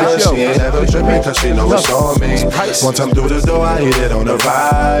higher. She ain't never tripping cause she know it's on me. Once I'm through the door, I hit it on the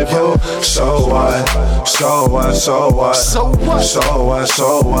vibe. Yo. So what? So what? So what? So what? So what?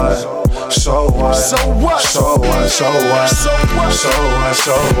 So what? So what? So what? So what? So what? So what? So what?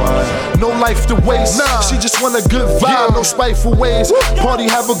 So what? No life to waste. Nah. She just want a good vibe, no spiteful ways. Party,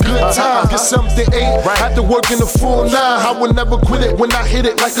 have a good time, get something to eat. After working the full 9, I would never quit it when I hit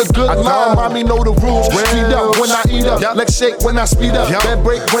it like a good line. Mommy know the rules. Speed up when I eat up, legs shake when I speed up, bed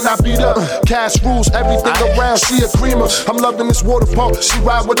break when I beat up. Cash rules everything around. She a creamer. I'm loving this water park. She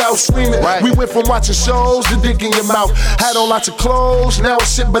ride without screaming. We went from watching shows to dick in your mouth. Had on lots of clothes, now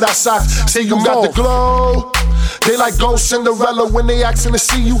it's shit but I socks. Say you got the glow. They like go Cinderella when they asking to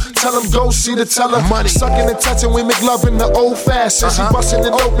see you. Tell them go see the teller. Money. Sucking and touching, we make love in the old fashioned. She busting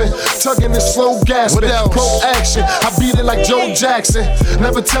it open, tugging and slow gasping. Pro action, I beat it like Joe Jackson.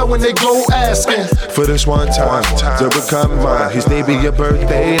 Never tell when they go asking. For this one time, to become mine. His day be your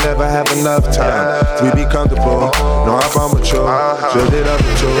birthday, never have enough time. We be comfortable, no I promise you. Build it up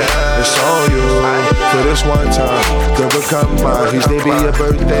with you, it's on you. For this one time, to become mine. His day be your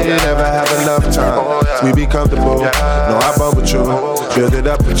birthday, never have enough time. We be comfortable, no I bump with you. Build it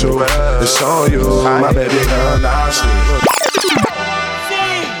up with you, it's on you. My baby girl, nasty.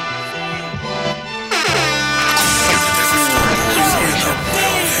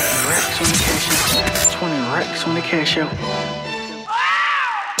 20 racks on the cash out.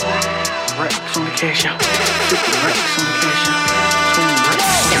 Racks on the cash out. 50 racks on the cash out. 20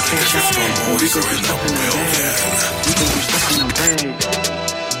 racks on the cash out. We gon' be stuck in the bag. We gon' be stuck in the bag.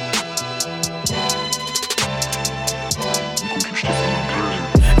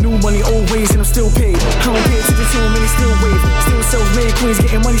 New money, old ways, and I'm still paid. I don't pay attention to them, and they still wave. Still self-made, queens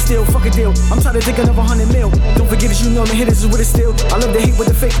getting money, still fuck a deal. I'm trying to think another 100 mil. Don't forget that you know the hitters is with it still. I love the hate with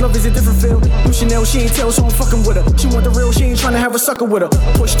the fake love is a different feel. New Chanel, she ain't tell, so I'm fucking with her. She want the real, she ain't trying to have a sucker with her.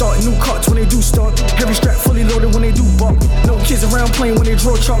 Push start, new carts when they do start. Heavy strap, fully loaded when they do bark. No kids around playing when they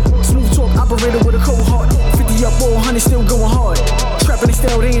draw chalk. Smooth talk, operator with a cold heart. 50 up, all 100 still going hard. Trapping they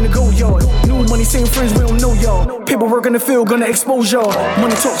style, they in the go yard. New money, same friends, we don't know y'all. Paperwork in the field, gonna expose y'all.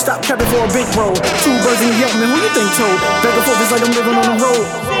 Money talk, stop capping for a big roll. 2 birds in the yard, man, who you think told? Back and forth, it's like I'm living on the road.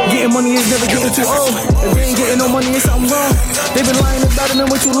 Getting money is never getting too old. If they ain't getting no money, it's something wrong. They been lying about it, man,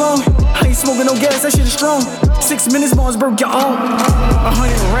 way too long. I ain't smoking no gas, that shit is strong. 6 minutes, Barnesburg, your own.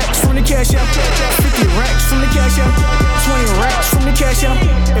 100 racks from the cash out. 50 racks from the cash out. 20 racks from the cash out.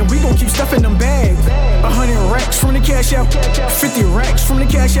 And we gon' keep stuffing them bags. 100 racks from the cash out. 50 racks from the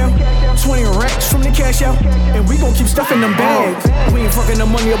cash out. 20 racks from the cash out. And we gon' keep stuffing them bags. We ain't fucking the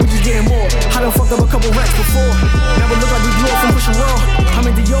money up, we just getting more. I done fucked up a couple racks before. Never look like we blew up from pushing raw. I'm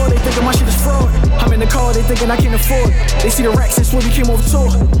in Dior, they thinking my shit is fraud. I'm in the car, they thinking I can't afford. They see the racks since when we came over tour.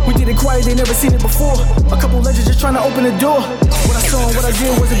 We did it quiet, they never seen it before. A couple legends just trying to open the door. What I saw and what I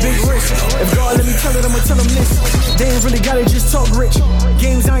did was a big risk. If God let me tell it, I'ma tell them this. They ain't really got it, just talk rich.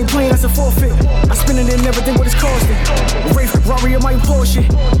 Games I ain't playing, that's a forfeit. I spend it and never think what it's costing. Wraith, Rari, or my Porsche.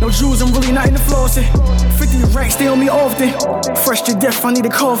 No jewels, I'm really not in the flossing. 50 racks, they on me often. Fresh to death, I need a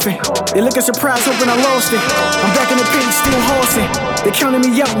coffin. They looking surprised, hoping I lost it. I'm back in the page, still horsing. They counting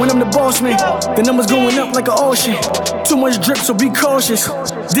me out when I'm the boss man. The numbers going up like an auction. Too much drip, so be cautious.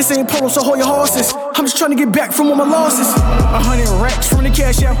 This ain't polo, so hold your horses. I'm just trying to get back from all my losses. 100 racks from the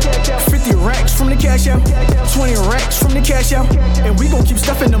cash out. 50 racks from the cash out. 20 racks from the cash out. And we gon' keep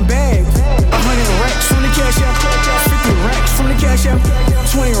stuffing them bags. 100 racks from the cash out. 50 racks from the cash out.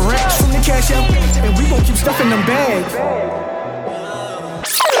 20 racks from the cash out. And we gon' keep stuffing them bags.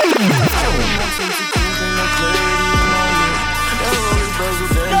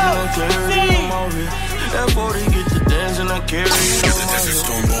 That 40 get the dance and I carry it on my Desert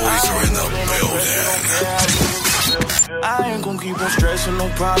Storm Boys are in the building. I ain't gon' keep on stressing, no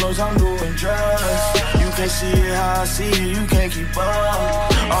problems, I'm doing drugs. You can't see it how I see it, you can't keep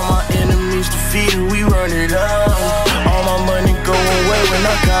up. All my enemies defeated, we run it up. All my money go away when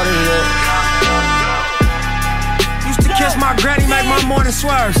I count it up. Used to kiss my granny, make my morning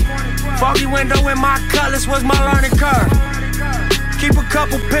swerves. Foggy window in my cutlass was my learning curve. Keep a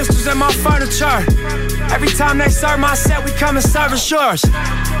couple pistols in my furniture. Every time they serve my set, we come and service yours.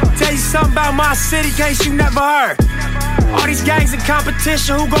 Tell you something about my city, case you never heard. All these gangs in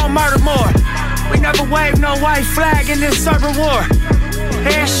competition, who gon' murder more? We never wave no white flag in this urban war.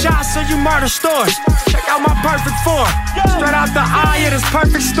 Headshots so you murder stores. Check out my perfect four. Straight out the eye of this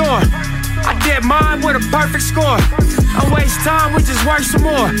perfect storm. I did mine with a perfect score. Don't waste time, we just work some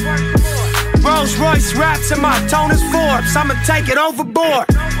more. Rolls Royce raps and my tone is Forbes. I'ma take it overboard.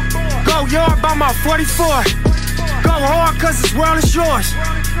 Go yard by my 44. Go hard cause this world is yours.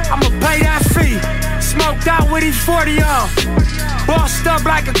 I'ma pay that fee. Smoked out with E40 on. Bossed up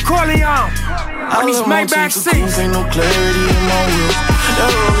like a Corleone. On these Maybach seats. Ain't no clarity in my wheels.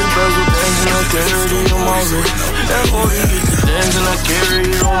 That rolling bezel dance and no clarity on my wrist. That 40 get the dance and I carry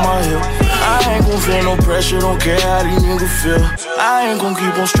it on my hip. I ain't gon' feel no pressure, don't care how these niggas feel. I ain't gon'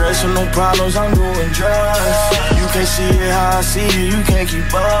 keep on stressing, no problems, I'm doing drugs. You can't see it how I see it, you can't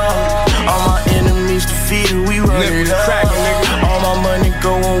keep up. All my enemies defeated, we run it up. All my money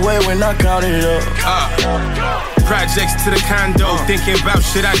go away when I count it up. Projects to the condo, thinking about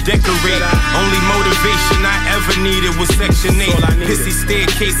should I decorate. Only motivation I ever needed was Section 8. Pissy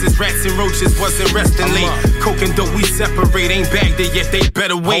staircases, rats and roaches wasn't resting late. Coke and dope we separate, ain't bagged it yet, they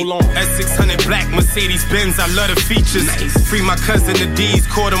better wait. S600 black Mercedes Benz, I love the features. Free my cousin the D's,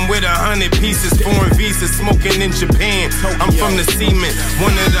 caught him with 100 pieces. Foreign visas, smoking in Japan. I'm from the cement.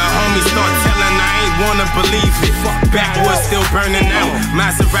 One of the homies start telling I ain't wanna believe it. Backwoods still burning out.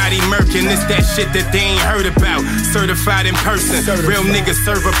 Maserati Merkin, it's that shit that they ain't heard about. Certified in person, real niggas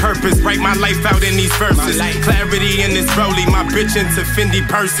serve a purpose. Write my life out in these verses. Clarity in this rollie, my bitch into Fendi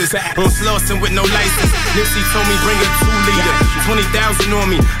purses. On Slauson with no license. Nipsey told me bring a 2-liter, 20,000 on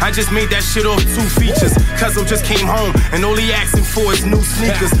me. I just made that shit off 2 features. Cuzzo just came home and all he asking for is new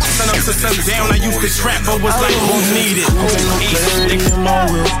sneakers. Sun up to sundown, I used to trap, but was like, won't need it. Clarity in my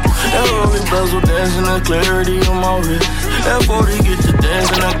wheels. That rolling bezel dance and that clarity on my wrist. That 40 get the dance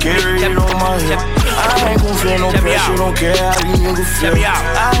and I carry it on my hip. I ain't gon' feel no pressure, don't care how these niggas feel.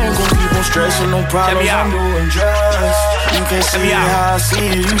 I ain't gon' keep on stressing, no problems, I'm doing drugs. You can't see it how I see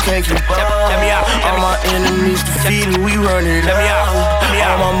it, you can't keep up. All my enemies defeated, we run it up.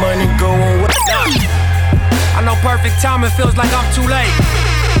 All my money going away. I know perfect timing feels like I'm too late.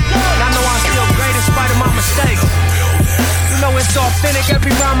 And I know I'm still great in spite of my mistakes. You know it's authentic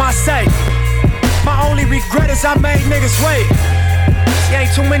every rhyme I say. My only regret is I made niggas wait. See,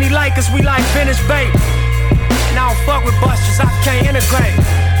 ain't too many like us, we like vintage bait. And I don't fuck with busters, I can't integrate.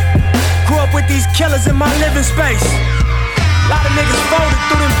 Grew up with these killers in my living space. Lot of niggas folded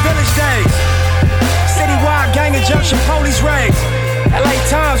through them village days. Citywide gang injunction, police raids. LA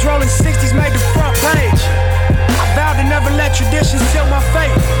Times rolling 60s made the front page. I vowed to never let traditions seal my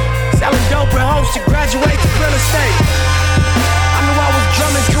fate. Selling dope and hopes to graduate to real estate. I knew I was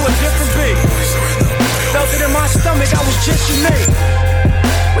drumming to a different beat. Felt it in my stomach, I was just unique.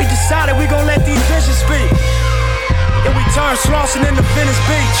 We decided Coasting into Venice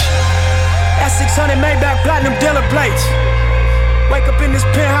Beach. That 600 Maybach platinum dealer plates. Wake up in this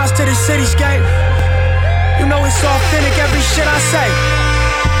penthouse to the cityscape. You know it's authentic, every shit I say.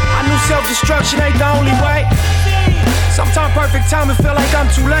 I knew self-destruction ain't the only way. Sometimes perfect timing feel like I'm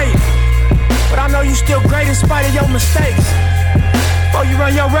too late. But I know you still great in spite of your mistakes. Before you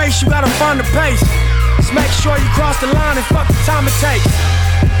run your race, you gotta find the pace. Just make sure you cross the line and fuck the time it takes.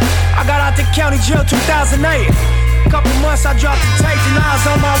 I got out the county jail 2008. Couple months I dropped the tape and I was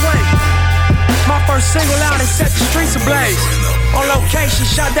on my way. My first single out and set the streets ablaze. On location,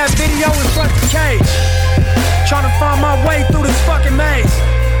 shot that video in front of the cage. Trying to find my way through this fucking maze.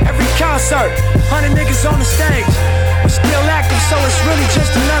 Every concert, 100 niggas on the stage. We're still active, so it's really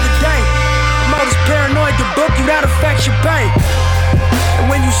just another day. I'm always paranoid to book you, that affects your pay. And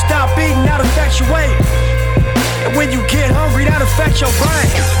when you stop eating, that affects your weight. And when you get hungry, that affects your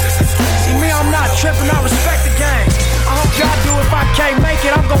brain. See me, I'm not tripping, I respect the game. I hope y'all do. If I can't make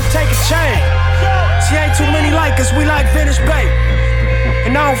it, I'm gon' take a chain. See, ain't too many like us, we like vintage bait.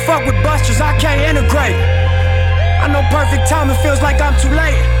 And I don't fuck with busters, I can't integrate. I know perfect timing feels like I'm too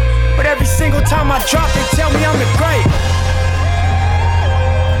late. But every single time I drop, they tell me I'm the great.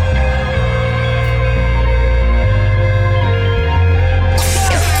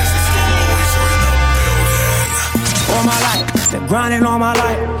 All my life, been grinding all my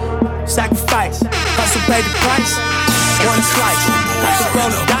life. Sacrifice, hustle paid the price. One slice, got to roll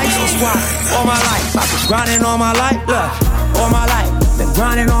the dice, that's why. All my life, I've been grinding all my life. Look, all my life, been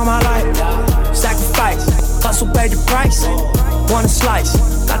grinding all my life. Sacrifice, hustle paid the price. One slice,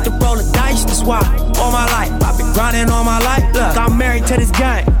 got to roll the dice, that's why. All my life, I've been grinding all my life. Look, I'm married to this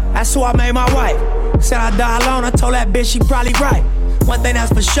game, that's who I made my wife. Said I die alone, I told that bitch she probably right. One thing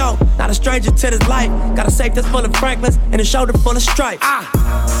that's for sure, not a stranger to this life. Got a safe that's full of Franklins and a shoulder full of stripes. I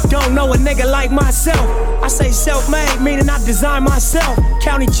don't know a nigga like myself. I say self-made, meaning I design myself.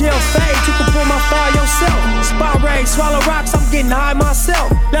 County jail fade, you can pull my fire yourself. Spy raid, swallow rocks, I'm getting high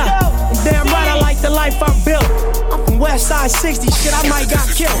myself. Nah, damn right I like the life I built. I'm from West Side 60, shit I might got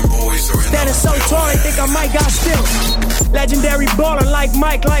killed. Standing so tall, they think I might got still. Legendary baller like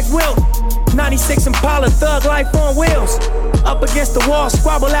Mike, like Wilt. 96 Impala, thug life on wheels. Up against the wall,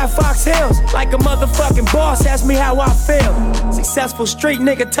 squabble at Fox Hills. Like a motherfucking boss, ask me how I feel. Successful street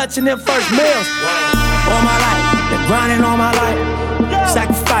nigga touching them first meals. All my life, been grinding all my life.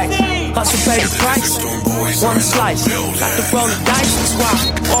 Sacrifice, hustle pay the price. One slice, got to roll the dice, that's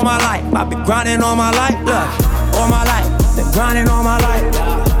why. All my life, I've been grinding all my life. Look, all my life, been grinding all my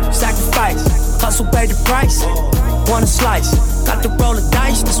life. Sacrifice, hustle pay the price. One slice, got to roll the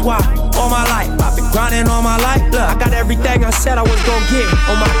dice, that's why. All my life, I've been grinding all my life. Look, I got everything I said I was gon' get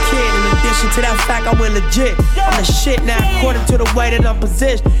on my kid. In addition to that fact, I went legit. I'm the shit now, according to the way that I'm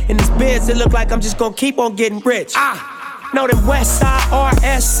positioned. In this biz, it look like I'm just gon' keep on getting rich. Know them West Side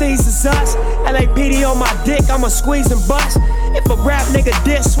RSCs is us. LAPD on my dick, I'ma squeeze and bust. If a rap nigga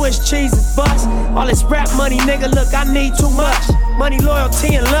diss, switch cheese and bust. All this rap money, nigga, look, I need too much. Money,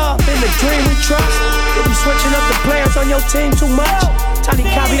 loyalty, and love, in the dream we trust. You'll be switching up the players on your team too much. Tiny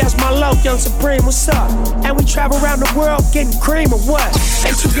Copy, that's my low, Young Supreme, what's up? And we travel around the world getting cream or what?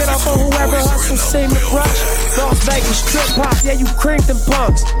 Ain't you get off on whoever hustle seem to crush? Las Vegas, strip pop, yeah, you creamed them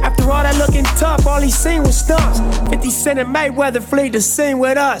punks. After all that looking tough, all he seen was stunts. 50 Cent and Mayweather flee the scene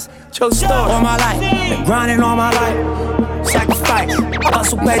with us. Joe Stone, all my life, been grinding all my life. Sacrifice,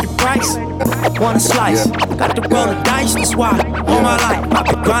 hustle pay the price. Want a slice, got to roll the dice, that's why. All my life, I've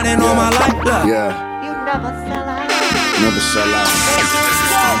been grinding all my life. Look. You never sell out. Never sell out.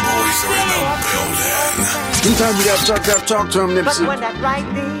 Sometimes you gotta talk to them, Nipsey. But when that right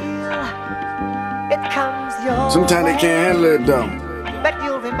deal, it comes your sometimes they can't handle it though. But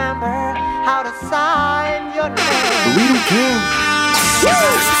you'll remember how to sign your name. But we don't care.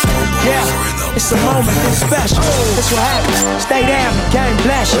 Yeah, it's a moment, it's special. It's what happens. Stay down, the game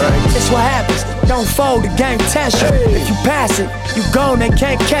bless you. It's what happens. Don't fold, the game test you. If you pass it, you gone, they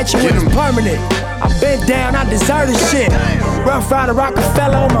can't catch you. It's permanent. I've been down, I deserve this shit. Rough Rider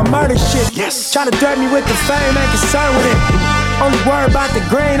Rockefeller on my murder shit. Yes. Try to threat me with the fame, ain't concerned with it. Only worry about the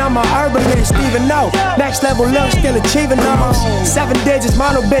green, I'm a herbalist, even though next level look, still achieving those. 7 digits,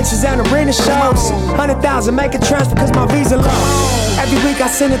 model bitches and arena shows. 100,000, make a transfer cause my visa low. Every week I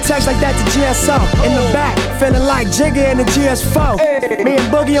send a text like that to GSO. In the back, feeling like Jigga in the GS4. Me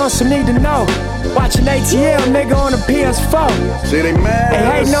and Boogie on some need to know. Watching ATL, nigga on the PS4. See they mad. They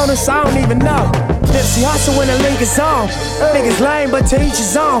hating on us, I don't even know. Nipsey Hussle when the link is on. Niggas lame, but to each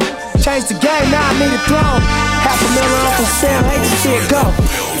his own. Change the game, now I need a throne. $500,000 Uncle Sam, hate to see it go.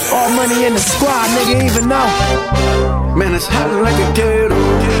 All money in the squad, nigga even know. Man, it's hot like a ghetto.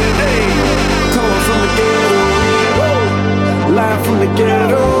 Hey, coming from the ghetto.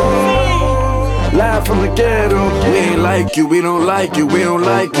 ghetto. Live from the ghetto. We ain't like you, we don't like you, we don't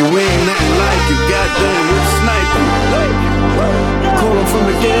like you, we ain't nothing like you. Goddamn, we're sniping. Calling from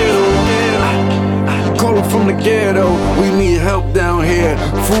the ghetto. Calling from the ghetto. We need help down here,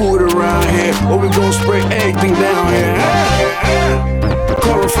 food around here, or we gon' spray everything down here.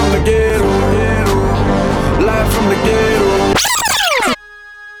 Calling from the ghetto. Live from the ghetto.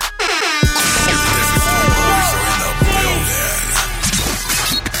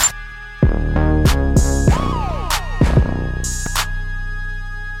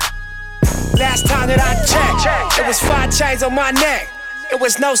 Last time that I checked, it was 5 chains on my neck. It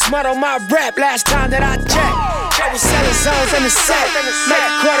was no smut on my rap. Last time that I checked, I was selling zones in the set. Make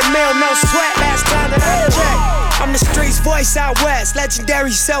 $250,000, no sweat. Last time that I checked, I'm the streets voice out west.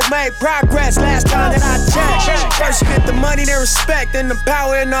 Legendary self-made progress. Last time that I checked, first you get the money, then respect, then the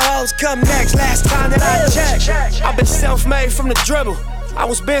power and the hoes come next. Last time that I checked, I've been self-made from the dribble. I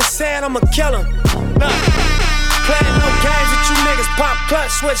was been saying I'm a killer. Look. Playing no games with you niggas. Pop clutch,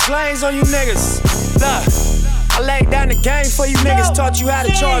 switch lanes on you niggas. Look, I laid down the game for you niggas. Taught you how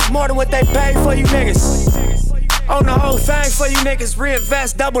to charge more than what they pay for you niggas. On the whole thing for you niggas.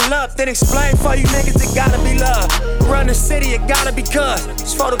 Reinvest, double up, then explain for you niggas. It gotta be love. Run the city, it gotta be cuz.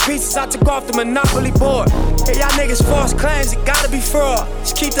 It's for the pieces I took off the Monopoly board. Hey, y'all niggas false claims, it gotta be fraud.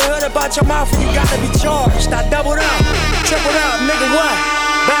 Just keep the hood about your mouth and you gotta be charged. I doubled up, tripled up, nigga what?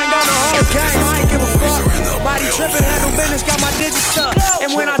 Banged on the whole game, I ain't give a fuck. Body trippin', handle business, got my digits up.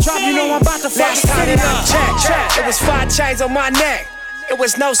 And when I drop, you know I'm about to fuck the city up. Check, it was 5 chains on my neck. It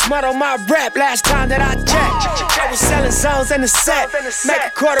was no smut on my rap. Last time that I checked, I was selling zones in the set. Make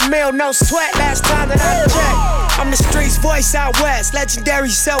 $250,000, no sweat. Last time that I checked, I'm the streets voice out west. Legendary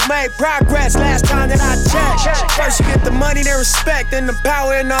self-made progress. Last time that I checked, first you get the money, then respect, then the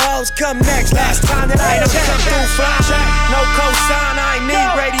power and the hoes come next. Last time that I checked, no cosign, I ain't need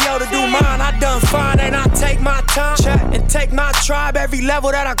radio to do mine. I done fine and I take my time and take my tribe. Every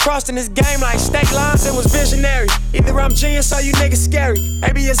level that I crossed in this game like state lines, it was visionary. Either I'm genius or you niggas scary.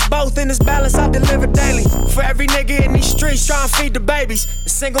 Maybe it's both in this balance I deliver daily. For every nigga in these streets trying to feed the babies. The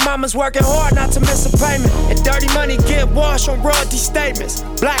single mamas working hard not to miss a payment. And dirty money get washed on royalty statements.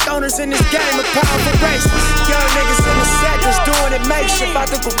 Black owners in this game are powerful racists. Young niggas in the set just doing it makeshift. Out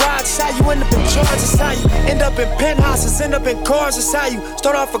the garage, it's how you end up in charge. It's how you end up in penthouses, end up in cars. It's how you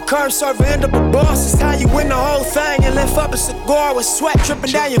start off a curb server, end up a boss. It's how you win the whole thing and lift up a cigar with sweat dripping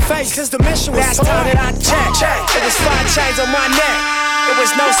down your face. Cause the mission was last time that I checked, it was 5 chains on my neck. It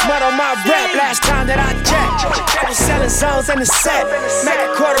was no smut on my rap. Last time that I checked, I was selling zones in the set. Make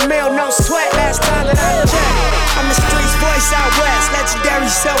 $250,000, no sweat. Last time that I checked, I'm the streets voice out west. Legendary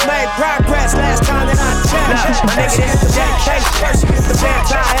self-made progress. Last time that I checked, nigga, it's the dedication. First you get the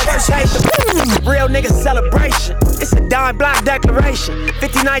baptized, real nigga celebration. It's a dime block declaration.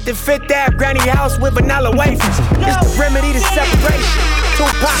 59th and 5th Ave, granny house with vanilla wafers. It's the remedy to separation.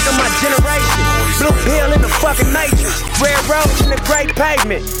 Tupac of my generation. Blue pill in the fucking matrix. Red roads in the great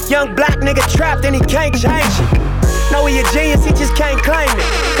pavement. Young black nigga trapped and he can't change it. Know he a genius, he just can't claim it.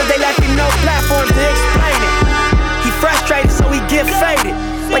 Cause they left him no platform to explain it. He frustrated so he get faded.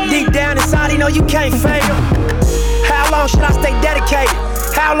 But deep down inside he know you can't fade him. How long should I stay dedicated?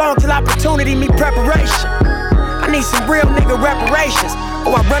 How long till opportunity meet preparation? I need some real nigga reparations.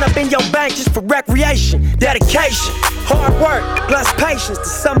 Or I run up in your bank just for recreation. Dedication, hard work, plus patience. To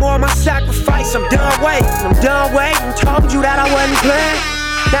some more of my sacrifice, I'm done waiting. Told you that I wasn't playing.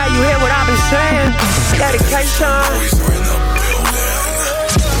 Now you hear what I've been saying. Dedication.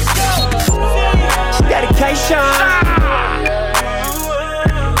 Dedication.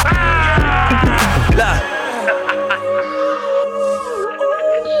 Look.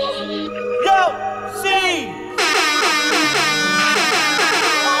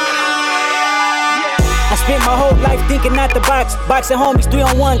 Spent my whole life thinking out the box. Boxing homies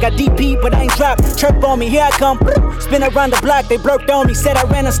 3-on-1, got DP, but I ain't dropped. Chirp on me, here I come. Spin around the block, they blurked on me. Said I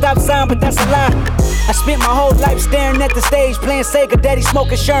ran a stop sign, but that's a lie. I spent my whole life staring at the stage, playing Sega, daddy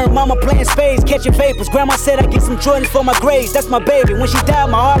smoking Sherm, mama playing spades, catching vapors. Grandma said I get some Jordans for my grades, that's my baby. When she died,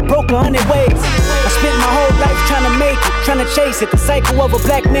 my heart broke 100 ways. I spent my whole life trying to make it, trying to chase it. The cycle of a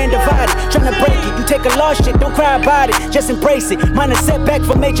black man divided, trying to break it. You take a lost shit, don't cry about it, just embrace it. Mine a setback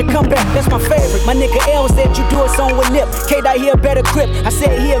for major comeback, that's my favorite. My nigga L said you do a song with Nip, K-Dot here better grip. I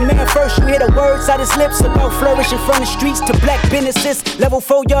said he a man first, you hear the words out his lips about flourishing from the streets to black businesses. Level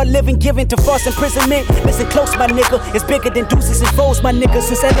 4 y'all living, giving to false imprisonment. Listen close, my nigga, it's bigger than deuces and foes, my nigga.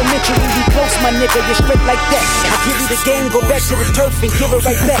 Since elementary, we close, my nigga, you're straight like that. I give you the game, go back to the turf and give it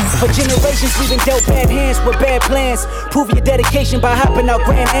right back. For generations, we've been dealt bad hands with bad plans. Prove your dedication by hopping out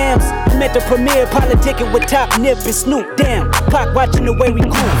Grand Ams. I'm at the premiere, politicking with Top Nip and Snoop. Damn, Pac watching the way we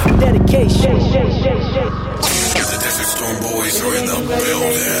groove. Dedication. The Desert Storm Boys are in the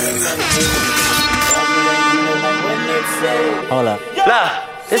building. Hold up. Nah,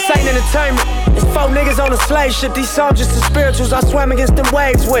 this ain't entertainment. It's 4 niggas on a slave ship. These soldiers and spirituals I swam against them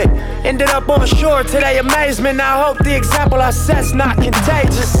waves with. Ended up on shore to their amazement. Now I hope the example I set's not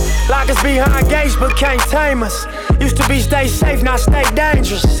contagious. Lock us behind gates but can't tame us. Used to be stay safe, now stay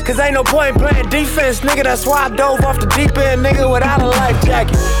dangerous. Cause ain't no point playing defense, nigga. That's why I dove off the deep end, nigga, without a life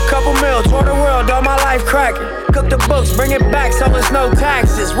jacket. Couple mil, tour the world, all my life cracking. Cook the books, bring it back so it's no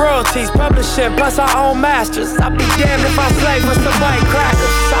taxes. Royalties, publishing, plus our own masters. I'd be damned if I slave for some white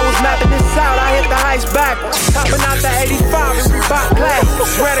crackers. I was mapping this out, I hit the heights backwards. Topping out the 85 and we bought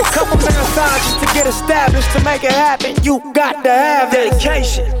classics. Read a couple marathons just to get established. To make it happen, you got to have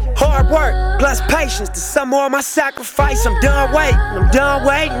dedication. Hard work, plus patience. To some more of my sacrifice, I'm done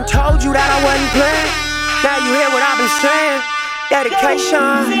waiting. Told you that I wasn't playing. Now you hear what I've been saying. Dedication.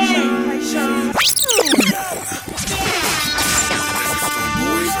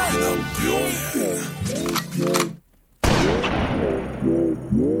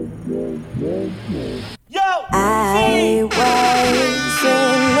 I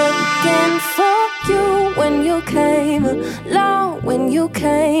wasn't looking for you when you came along, when you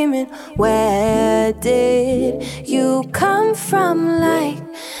came in. Where did you come from? Like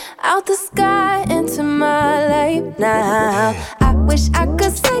out the sky into my life now. I wish I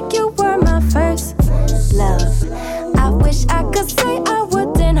could say you were my first love. I wish I could say I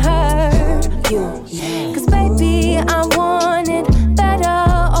wouldn't hurt you. Cause baby, I want it better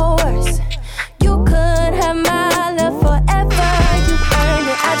or worse. You could have my love forever. You earned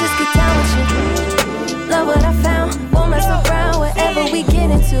it. I just get down with you. Love what I found. Won't mess around wherever we get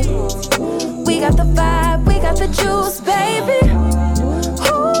into. We got the vibe, we got the juice, baby.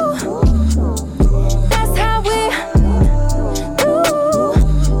 Ooh, that's how we do.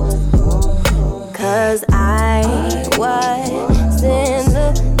 Cause I wasn't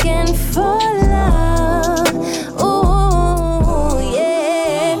looking for love. Ooh,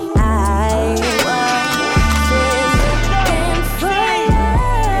 yeah. I wasn't looking for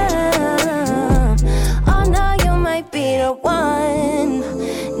love. Oh no, you might be the one.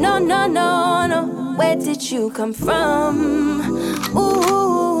 No, no, no, no. Where did you come from?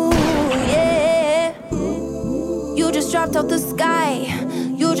 Ooh, yeah. You just dropped off the sky.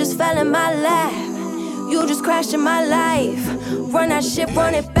 You just fell in my lap. You just crashed in my life. Run that shit,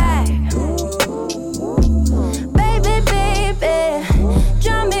 run it back. Baby, baby,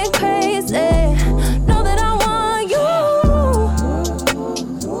 drive me crazy. Know that I want you.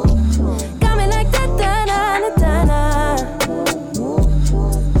 Got me like that, da-da-da-da-da.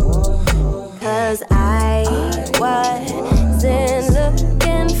 Cause I wasn't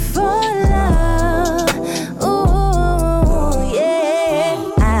looking for love. Ooh, yeah.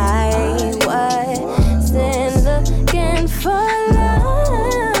 I wasn't looking for love.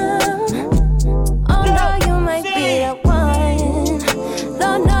 Oh no, you might be the one. No,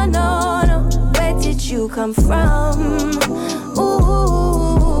 no, no, no. Where did you come from?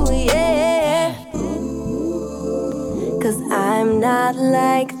 Ooh, yeah. Cause I'm not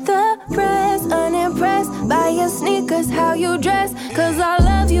like the rest, unimpressed by your sneakers, how you dress. Cause I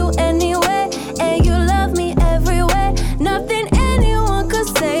love you anyway, and you love me everywhere. Nothing anyone could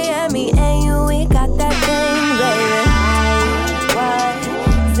say at me and you ain't got that thing, baby. I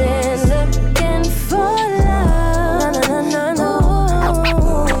wasn't looking for love. No, no, no, no.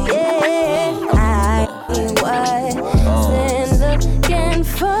 Yeah, I wasn't looking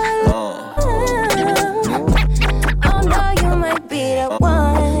for love. Oh no, you might be the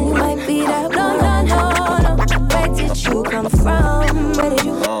one. You might be the no, no, no, no. Where did you come from? Where did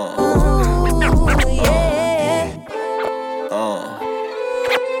you come from? Ooh, yeah.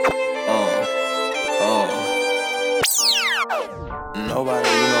 Nobody,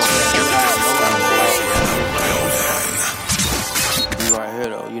 you know, you right here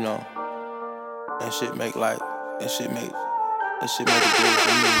though, you know. That shit make like, that shit make it good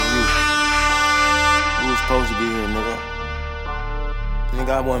for me and you. You was supposed to be here, nigga.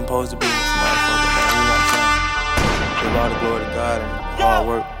 Nigga, I wasn't supposed to be in this motherfucker, man. You know what I'm saying? Give all the glory to God and hard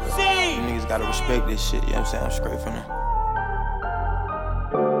work. But you niggas gotta respect this shit, you know what I'm saying? I'm straight from there.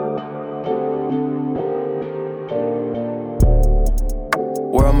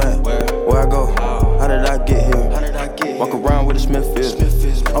 Where I'm at, where I go, how did I get here? Walk around with a Smithfield.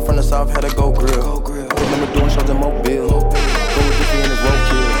 I'm from the South, had a go grill. Remember doing shows in Mobile. Go with Diffie and his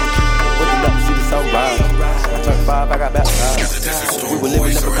roadkill. What you love to see the sunrise. I turned 5, I got baptized. We were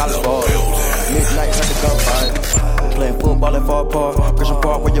living up in college ball. Midnight at the gunfight. Playing football at Far Park, Christian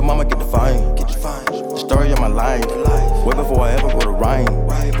Park where your mama get the fine. The story of my life, way before I ever wrote a rhyme.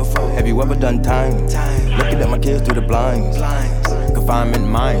 Have you ever done time? Looking at my kids through the blinds. Confinement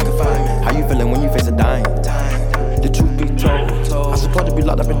mind. How you feeling when you face a dime? The truth be told, I'm supposed to be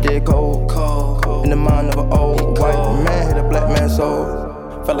locked up in dead cold. In the mind of an old white man, hit a black man's soul.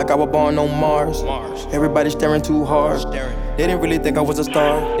 Felt like I was born on Mars. Everybody staring too hard. They didn't really think I was a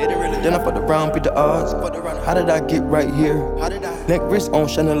star. Then I fucked around, beat the odds. How did I get right here? Neck wrist on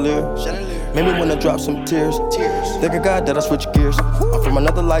chandelier. Made me wanna drop some tears. Thank God that I switched gears. I'm from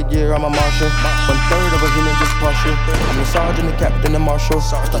another light year, I'm a marshal. 1/3 of a human, just partial. I'm the sergeant, the captain, the marshal.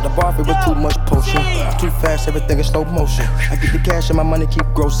 Start the bar, it was too much potion. Too fast, everything in slow motion. I get the cash and my money keep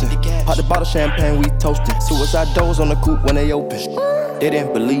grossing. Pop the bottle champagne, we toasting. Suicide doors on the coupe when they open. They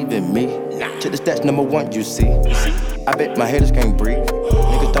didn't believe in me. Check the stats, number 1, you see. I bet my haters can't breathe.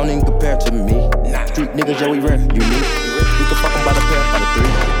 Niggas don't even compare to me. Street niggas, yeah, we rare, unique. We can fuck 'em by the pair, by the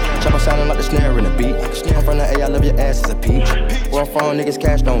 3. Chopper sounding like the snare in the beat. I'm from the A, I love your ass as a peach. Where I'm from, niggas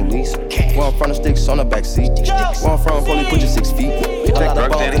cash don't lease. Where I'm from, the sticks on the backseat. Where I'm from, fully put you 6 feet. A lot of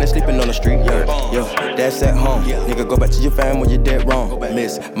balls and they sleeping on the street. Yo, that's at home. Nigga, go back to your fam when you're dead wrong.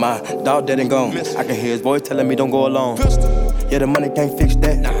 Miss my dog dead and gone. I can hear his voice telling me don't go alone. Yeah, the money can't fix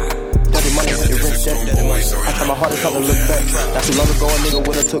that. Dirty money had to rinse that. I try my hardest not to look back. Not too long ago, a nigga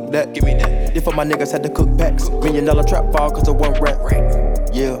would've took that. Give me that. If my niggas had to cook packs. $1 million trap fall cause of one rap.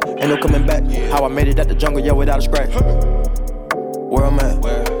 Yeah, ain't no coming back. How I made it out the jungle, yeah, without a scratch. Where I'm at,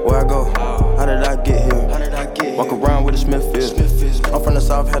 where I go, how did I get here? Walk around with a Smithfield. I'm from the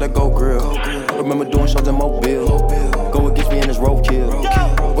south, had a go grill. Remember doing shows in Mobile. Go against me in this roadkill.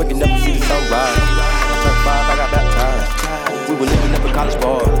 Waking up to see the sunrise. I turned 5, I got baptized. We were living up a college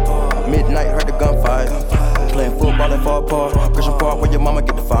bar. Midnight, heard the gunfire. Playing football at Far Park, Christian Park where your mama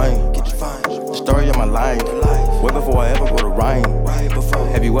get the fine. The story of my life, way before I ever wrote a rhyme.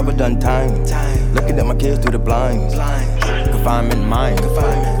 Have you ever done time? Looking at my kids through the blinds. Confinement mind.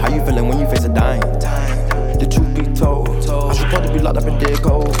 How you feeling when you face a dime? The truth be told, I'm supposed to be locked up in dead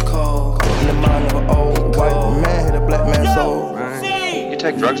cold. In the mind of an old white man, hit a black man's soul. You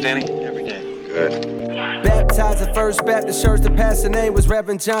take drugs, Danny? Every day. Good. Baptized at First Baptist Church, the pastor name was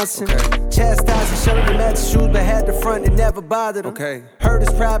Reverend Johnson. Chastised and showed the match shoes, but had the front, it never bothered him. Heard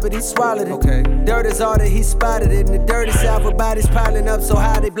his pride, but he swallowed it. Dirt is all that he spotted it. And the dirty south with bodies piling up so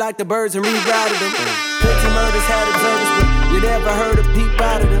high they blocked the birds and rerouted them. Plenty murders had observers, but you never heard a peep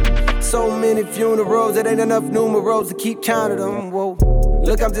out of them. So many funerals, it ain't enough numerals to keep count of them. Whoa.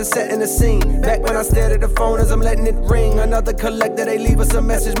 Look, I'm just setting the scene. Back when I stared at the phone as I'm letting it ring. Another collector, they leave us a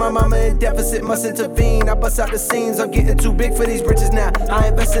message. My mama in deficit must intervene. I bust out the scenes, I'm getting too big for these britches now. I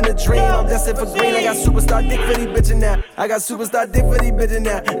invest in a dream, I'm destined for green. I got superstar dick for these bitches now. I got superstar dick for these bitches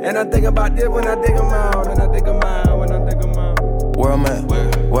now. And I think about this when I dig them out. And I think them out, when I think them out. Where I'm at,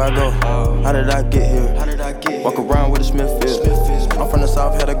 where I go, how did I get here? Walk around with a Smithfield. I'm from the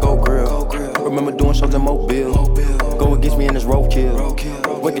south, had a go grill. Remember doing shows in Mobile. Go against me in this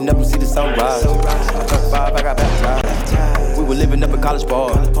roadkill. Waking up and see the sunrise. I turned 5, I got baptized. We were living up a college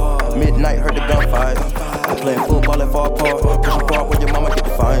bar. Midnight, heard the gunfire. I'm playing football at Far Park, Christian Park where your mama get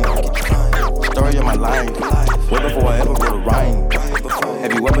the fine. Story of my life, way before I ever wrote a rhyme.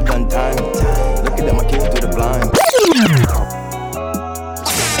 Have you ever done time? Looking at my kids through the blinds.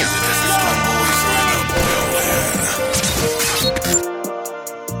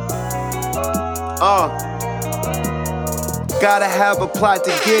 Gotta have a plot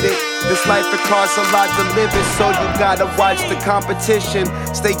to get it. This life, it costs a lot to live it, so you gotta watch the competition.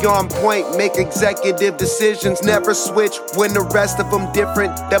 Stay on point, make executive decisions. Never switch when the rest of them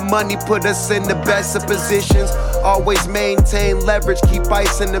different. That money put us in the best of positions. Always maintain leverage, keep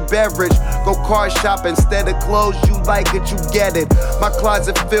ice in the beverage. Go car shop instead of clothes, you like it, you get it. My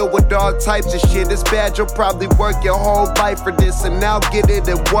closet filled with all types of shit. It's bad, you'll probably work your whole life for this, and now get it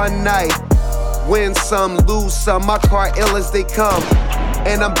in one night. Win some, lose some, my car ill as they come.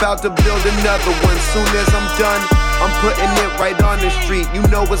 And I'm about to build another one. Soon as I'm done, I'm putting it right on the street. You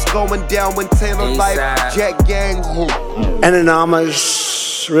know what's going down when Taylor Life, Jet Gang. An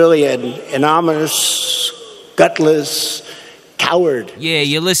anonymous, really an anonymous, gutless coward. Yeah,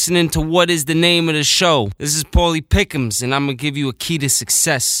 you're listening to What Is the Name of the Show. This is Paulie Pickums, and I'm gonna give you a key to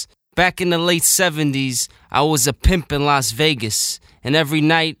success. Back in the late 70s, I was a pimp in Las Vegas. And every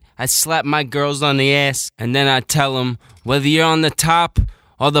night, I'd slap my girls on the ass, and then I'd tell them, whether you're on the top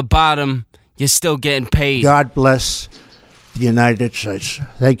or the bottom, you're still getting paid. God bless the United States.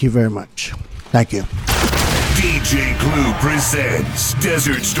 Thank you very much. Thank you. DJ Clue presents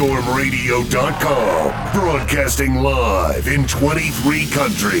DesertStormRadio.com, broadcasting live in 23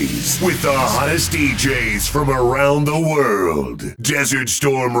 countries with the hottest DJs from around the world.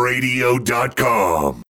 DesertStormRadio.com.